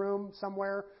Christian in the room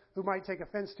somewhere who might take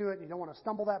offense to it, and you don't want to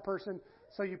stumble that person,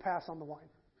 so you pass on the wine.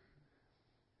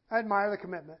 I admire the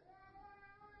commitment.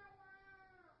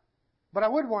 But I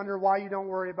would wonder why you don't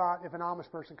worry about if an Amish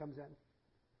person comes in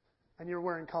and you're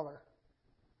wearing color.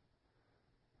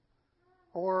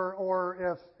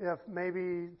 Or if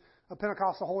maybe a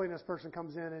Pentecostal holiness person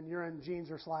comes in and you're in jeans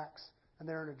or slacks and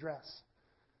they're in a dress.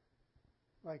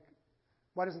 Like,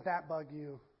 why doesn't that bug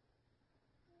you?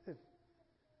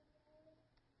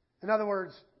 In other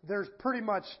words, there's pretty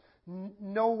much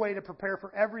no way to prepare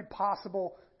for every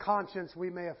possible conscience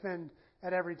we may offend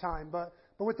at every time. But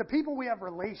with the people we have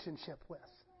relationship with,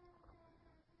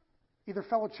 either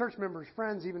fellow church members,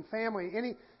 friends, even family,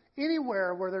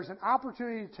 anywhere where there's an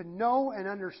opportunity to know and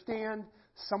understand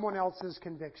someone else's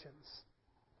convictions,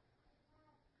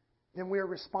 then we are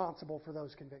responsible for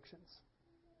those convictions.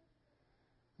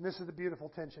 And this is the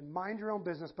beautiful tension. Mind your own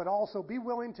business, but also be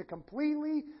willing to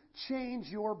completely change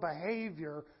your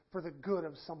behavior for the good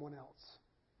of someone else.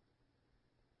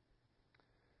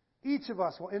 Each of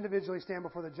us will individually stand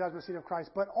before the judgment seat of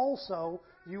Christ, but also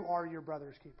you are your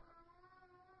brother's keeper.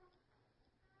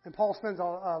 And Paul spends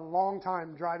a long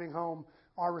time driving home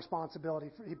our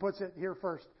responsibility. He puts it here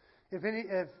first.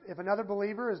 If another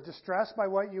believer is distressed by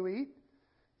what you eat,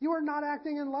 you are not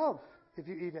acting in love if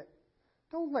you eat it.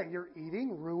 Don't let your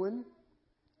eating ruin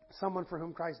someone for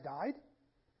whom Christ died.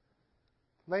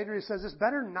 Later he says it's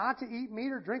better not to eat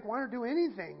meat or drink wine or do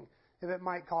anything if it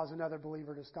might cause another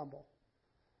believer to stumble.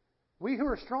 We who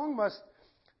are strong must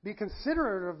be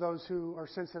considerate of those who are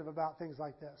sensitive about things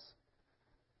like this.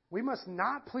 We must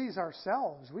not please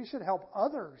ourselves. We should help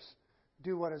others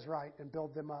do what is right and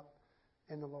build them up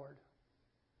in the Lord.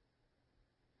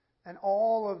 And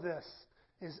all of this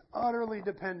is utterly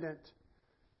dependent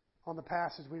on the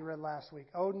passage we read last week.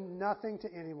 Owe nothing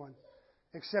to anyone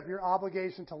except your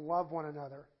obligation to love one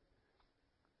another.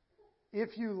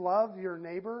 If you love your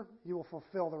neighbor, you will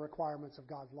fulfill the requirements of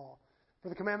God's law. For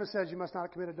the commandment says you must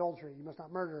not commit adultery, you must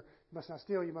not murder, you must not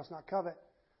steal, you must not covet.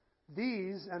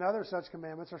 These and other such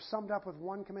commandments are summed up with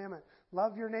one commandment.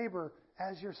 Love your neighbor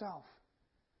as yourself.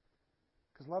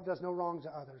 Because love does no wrong to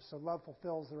others, so love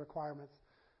fulfills the requirements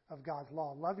of God's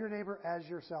law. Love your neighbor as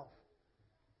yourself.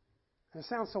 And it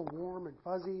sounds so warm and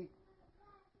fuzzy.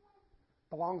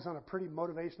 Belongs on a pretty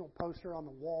motivational poster on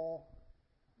the wall.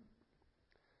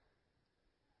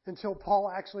 Until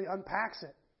Paul actually unpacks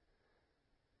it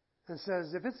and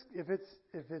says, if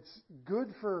it's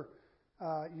good for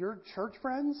your church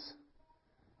friends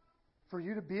for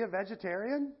you to be a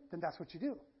vegetarian, then that's what you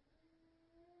do.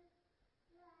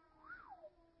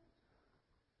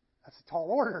 That's a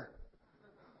tall order.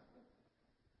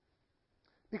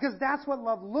 Because that's what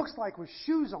love looks like with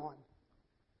shoes on.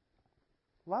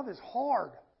 Love is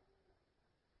hard.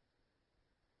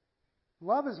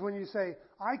 Love is when you say,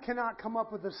 I cannot come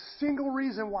up with a single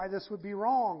reason why this would be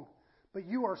wrong, but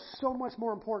you are so much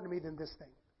more important to me than this thing.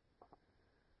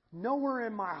 Nowhere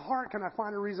in my heart can I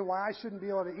find a reason why I shouldn't be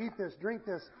able to eat this, drink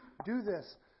this, do this.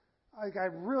 I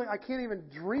can't even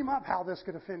dream up how this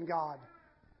could offend God.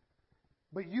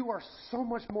 But you are so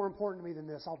much more important to me than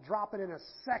this. I'll drop it in a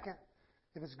second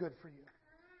if it's good for you.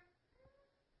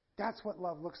 That's what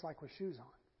love looks like with shoes on.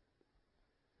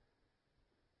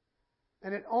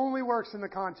 And it only works in the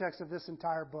context of this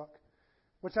entire book,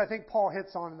 which I think Paul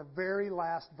hits on in the very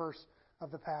last verse of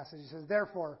the passage. He says,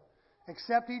 therefore,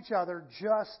 accept each other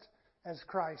just as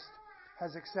Christ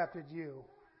has accepted you,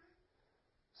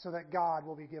 so that God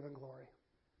will be given glory.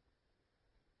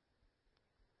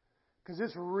 Because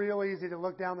it's real easy to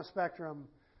look down the spectrum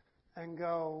and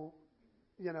go,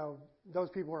 those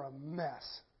people are a mess.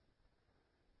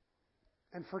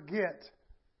 And forget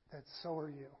that so are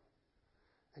you.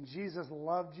 And Jesus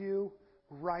loved you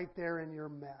right there in your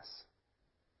mess.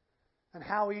 And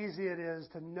how easy it is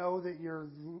to know that you're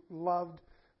loved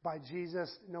by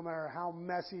Jesus no matter how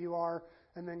messy you are,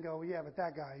 and then go, yeah, but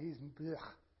that guy, he's blech.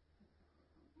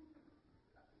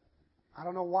 I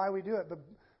don't know why we do it,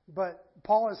 but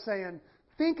Paul is saying,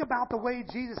 think about the way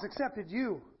Jesus accepted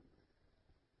you.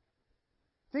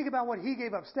 Think about what he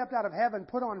gave up, stepped out of heaven,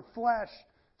 put on flesh,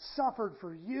 suffered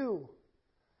for you.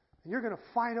 And you're going to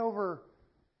fight over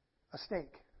a steak.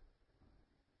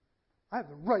 I have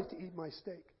the right to eat my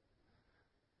steak.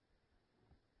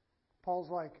 Paul's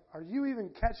like, are you even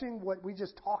catching what we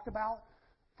just talked about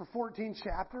for 14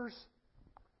 chapters?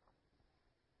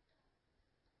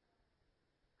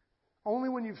 Only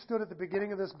when you've stood at the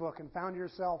beginning of this book and found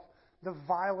yourself the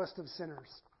vilest of sinners.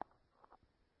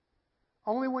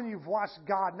 Only when you've watched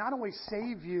God not only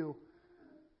save you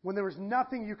when there was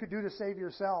nothing you could do to save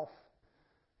yourself,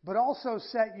 but also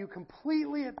set you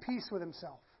completely at peace with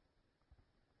Himself.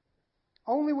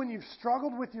 Only when you've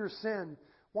struggled with your sin,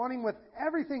 wanting with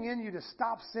everything in you to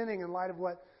stop sinning in light of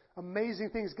what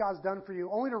amazing things God's done for you,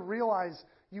 only to realize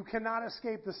you cannot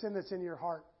escape the sin that's in your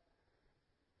heart.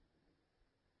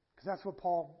 Because that's what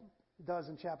Paul does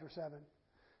in chapter 7.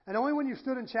 And only when you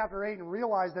stood in chapter 8 and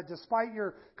realized that despite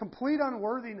your complete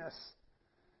unworthiness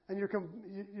and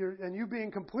you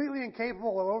being completely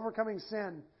incapable of overcoming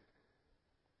sin,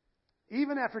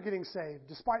 even after getting saved,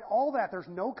 despite all that, there's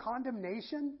no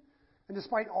condemnation. And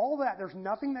despite all that, there's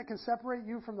nothing that can separate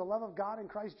you from the love of God in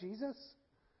Christ Jesus.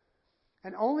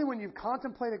 And only when you've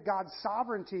contemplated God's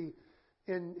sovereignty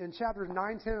in chapters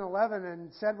 9, 10, and 11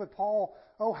 and said with Paul,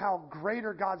 oh, how great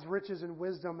are God's riches and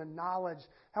wisdom and knowledge.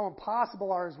 How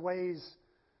impossible are His ways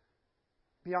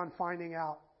beyond finding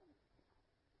out.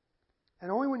 And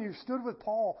only when you've stood with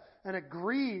Paul and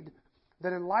agreed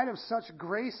that in light of such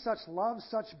grace, such love,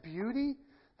 such beauty,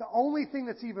 the only thing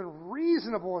that's even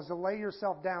reasonable is to lay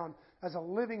yourself down as a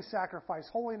living sacrifice,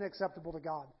 holy and acceptable to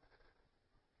God.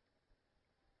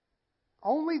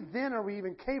 Only then are we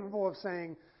even capable of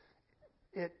saying,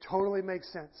 it totally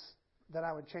makes sense that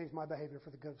I would change my behavior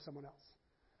for the good of someone else.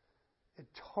 It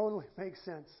totally makes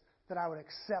sense that I would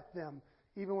accept them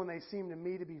even when they seem to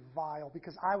me to be vile,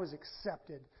 because I was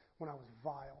accepted when I was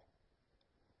vile.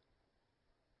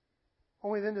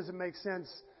 Only then does it make sense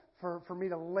for me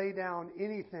to lay down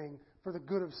anything for the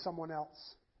good of someone else.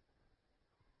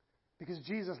 Because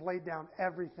Jesus laid down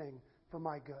everything for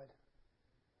my good.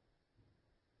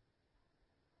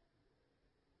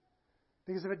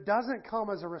 Because if it doesn't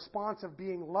come as a response of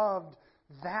being loved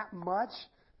that much,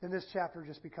 then this chapter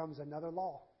just becomes another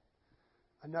law,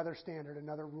 another standard,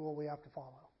 another rule we have to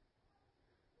follow.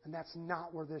 And that's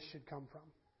not where this should come from.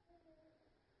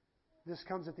 This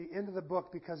comes at the end of the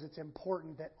book because it's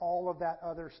important that all of that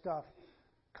other stuff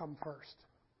come first.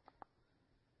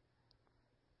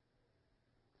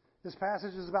 This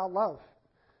passage is about love.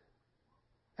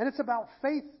 And it's about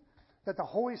faith that the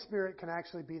Holy Spirit can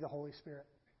actually be the Holy Spirit.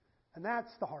 And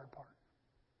that's the hard part.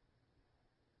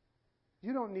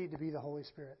 You don't need to be the Holy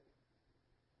Spirit.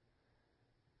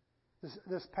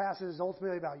 This passage is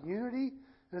ultimately about unity,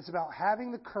 and it's about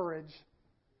having the courage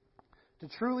to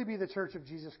truly be the church of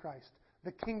Jesus Christ,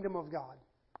 the kingdom of God.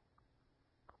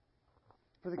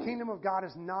 For the kingdom of God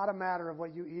is not a matter of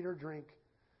what you eat or drink,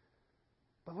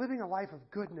 but living a life of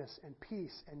goodness and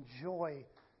peace and joy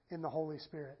in the Holy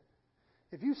Spirit.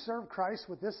 If you serve Christ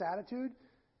with this attitude,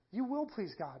 you will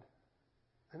please God,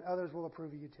 and others will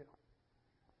approve of you too.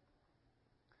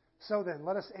 So then,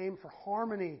 let us aim for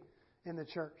harmony in the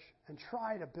church and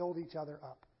try to build each other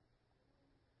up.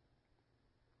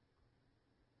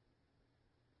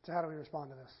 So how do we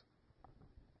respond to this?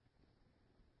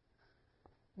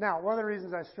 Now, one of the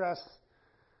reasons I stress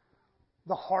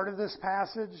the heart of this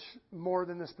passage more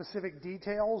than the specific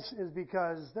details is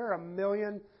because there are a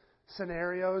million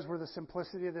scenarios where the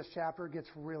simplicity of this chapter gets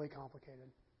really complicated.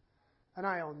 And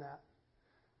I own that.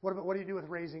 What do you do with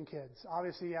raising kids?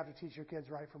 Obviously, you have to teach your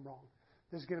kids right from wrong.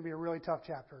 This is going to be a really tough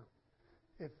chapter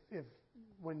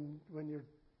when you're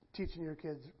teaching your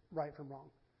kids right from wrong.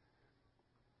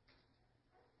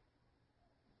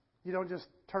 You don't just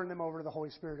turn them over to the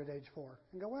Holy Spirit at age 4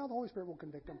 and go, well, the Holy Spirit will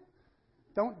convict them.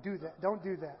 Don't do that. Don't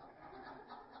do that.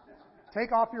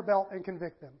 Take off your belt and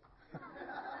convict them.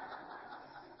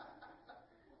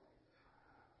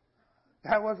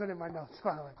 That wasn't in my notes,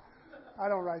 by the way. I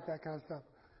don't write that kind of stuff.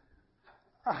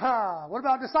 What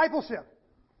about discipleship?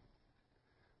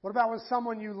 What about when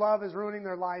someone you love is ruining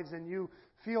their lives and you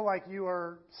feel like you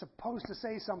are supposed to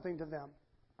say something to them?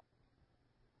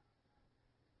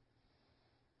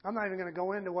 I'm not even going to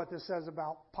go into what this says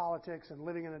about politics and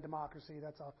living in a democracy.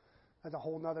 That's a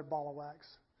whole other ball of wax.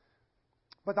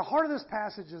 But the heart of this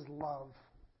passage is love,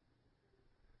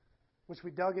 which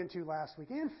we dug into last week,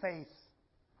 and faith.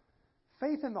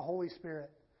 Faith in the Holy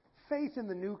Spirit. Faith in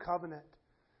the new covenant.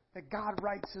 That God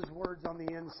writes His words on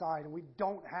the inside and we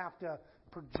don't have to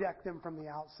project them from the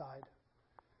outside.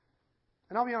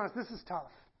 And I'll be honest, this is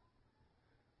tough.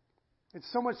 It's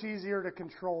so much easier to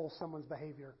control someone's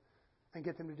behavior and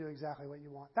get them to do exactly what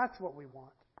you want. That's what we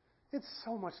want. It's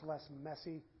so much less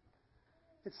messy.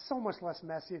 It's so much less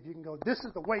messy if you can go, this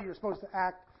is the way you're supposed to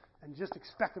act, and just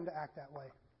expect them to act that way.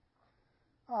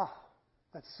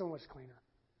 That's so much cleaner.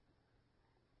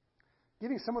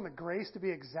 Giving someone the grace to be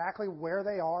exactly where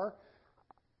they are,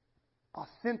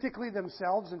 authentically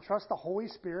themselves, and trust the Holy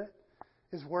Spirit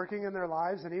is working in their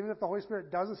lives. And even if the Holy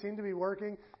Spirit doesn't seem to be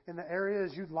working in the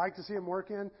areas you'd like to see Him work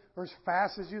in, or as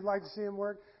fast as you'd like to see Him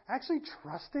work, actually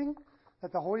trusting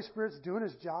that the Holy Spirit's doing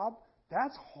His job,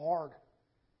 that's hard.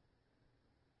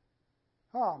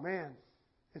 Oh, man.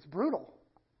 It's brutal.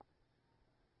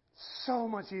 So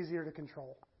much easier to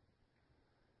control.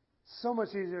 So much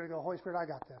easier to go, Holy Spirit, I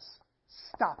got this.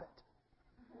 Stop it.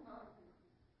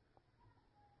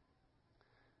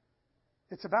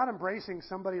 It's about embracing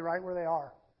somebody right where they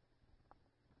are,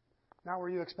 not where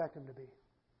you expect them to be.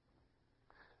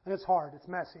 And it's hard. It's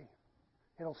messy.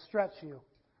 It'll stretch you.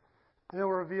 And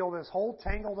it'll reveal this whole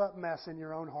tangled up mess in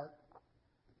your own heart.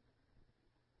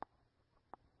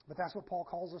 But that's what Paul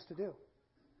calls us to do.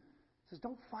 He says,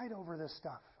 don't fight over this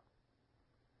stuff.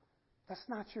 That's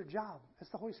not your job. It's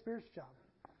the Holy Spirit's job.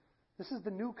 This is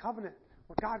the new covenant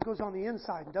where God goes on the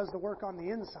inside and does the work on the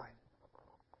inside.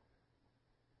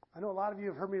 I know a lot of you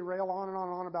have heard me rail on and on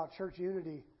and on about church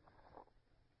unity.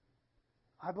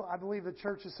 I believe the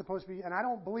church is supposed to be, and I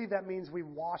don't believe that means we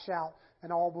wash out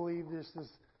and all believe this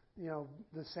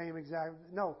the same exact.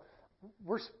 No,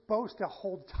 we're supposed to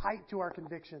hold tight to our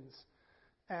convictions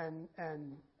and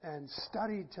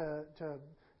study to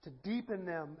deepen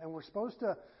them, and we're supposed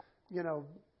to,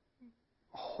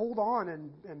 hold on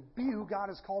and be who God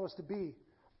has called us to be.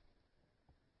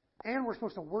 And we're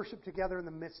supposed to worship together in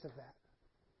the midst of that.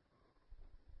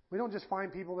 We don't just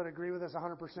find people that agree with us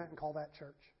 100% and call that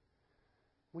church.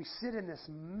 We sit in this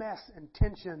mess and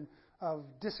tension of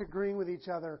disagreeing with each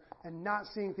other and not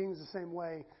seeing things the same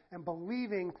way and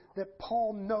believing that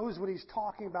Paul knows what he's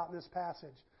talking about in this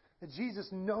passage. That Jesus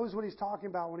knows what he's talking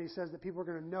about when he says that people are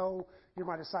going to know you're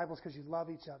my disciples because you love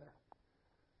each other.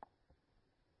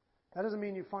 That doesn't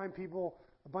mean you find people,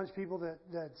 a bunch of people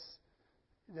that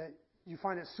you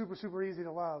find it super, super easy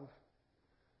to love.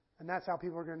 And that's how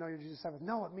people are going to know you're Jesus' disciples.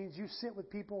 No, it means you sit with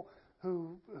people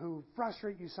who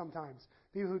frustrate you sometimes,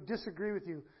 people who disagree with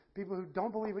you, people who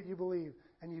don't believe what you believe,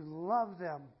 and you love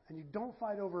them, and you don't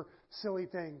fight over silly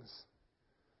things.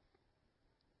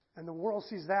 And the world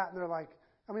sees that and they're like,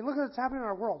 I mean, look at what's happening in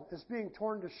our world. It's being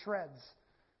torn to shreds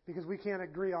because we can't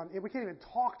agree on it. We can't even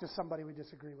talk to somebody we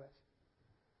disagree with.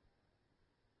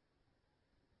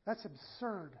 That's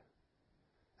absurd.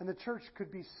 And the church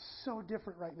could be so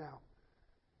different right now.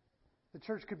 The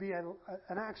church could be an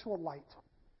actual light.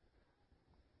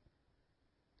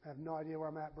 I have no idea where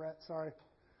I'm at, Brett. Sorry.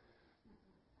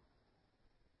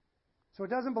 So it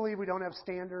doesn't believe we don't have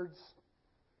standards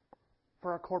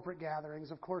for our corporate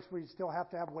gatherings. Of course, we still have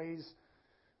to have ways.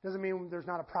 It doesn't mean there's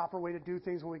not a proper way to do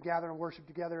things when we gather and worship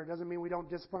together. It doesn't mean we don't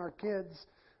discipline our kids,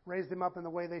 raise them up in the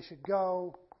way they should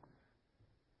go.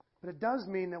 But it does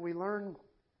mean that we learn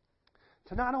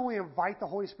to not only invite the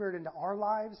Holy Spirit into our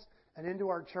lives and into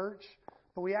our church,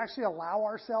 but we actually allow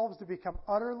ourselves to become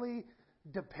utterly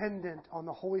dependent on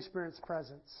the Holy Spirit's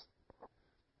presence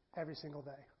every single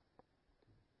day.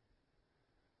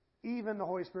 Even the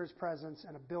Holy Spirit's presence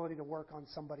and ability to work on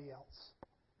somebody else.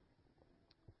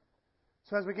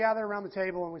 So as we gather around the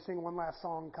table and we sing one last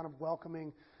song, kind of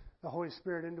welcoming the Holy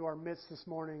Spirit into our midst this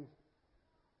morning,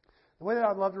 the way that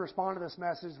I'd love to respond to this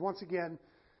message, once again,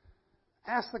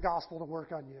 ask the gospel to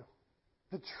work on you.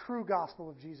 The true gospel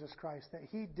of Jesus Christ, that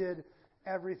He did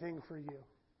everything for you.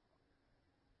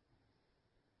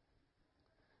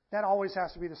 That always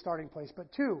has to be the starting place.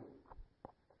 But 2,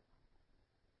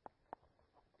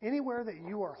 anywhere that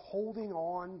you are holding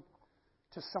on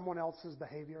to someone else's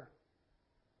behavior,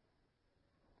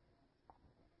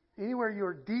 anywhere you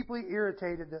are deeply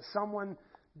irritated that someone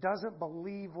doesn't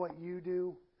believe what you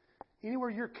do, anywhere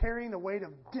you're carrying the weight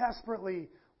of desperately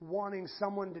wanting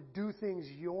someone to do things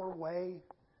your way,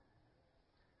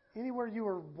 anywhere you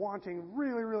are wanting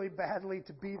really, really badly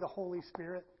to be the Holy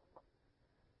Spirit,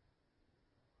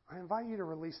 I invite you to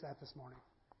release that this morning.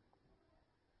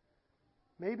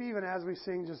 Maybe even as we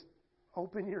sing, just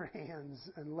open your hands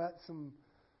and let some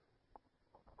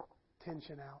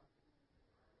tension out.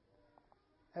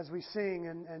 As we sing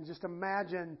and just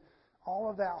imagine all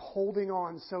of that holding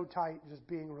on so tight just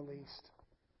being released.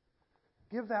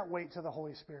 Give that weight to the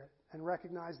Holy Spirit and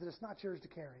recognize that it's not yours to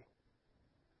carry.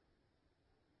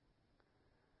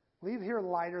 Leave here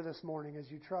lighter this morning as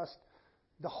you trust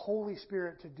the Holy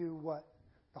Spirit to do what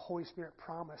the Holy Spirit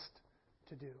promised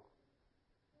to do.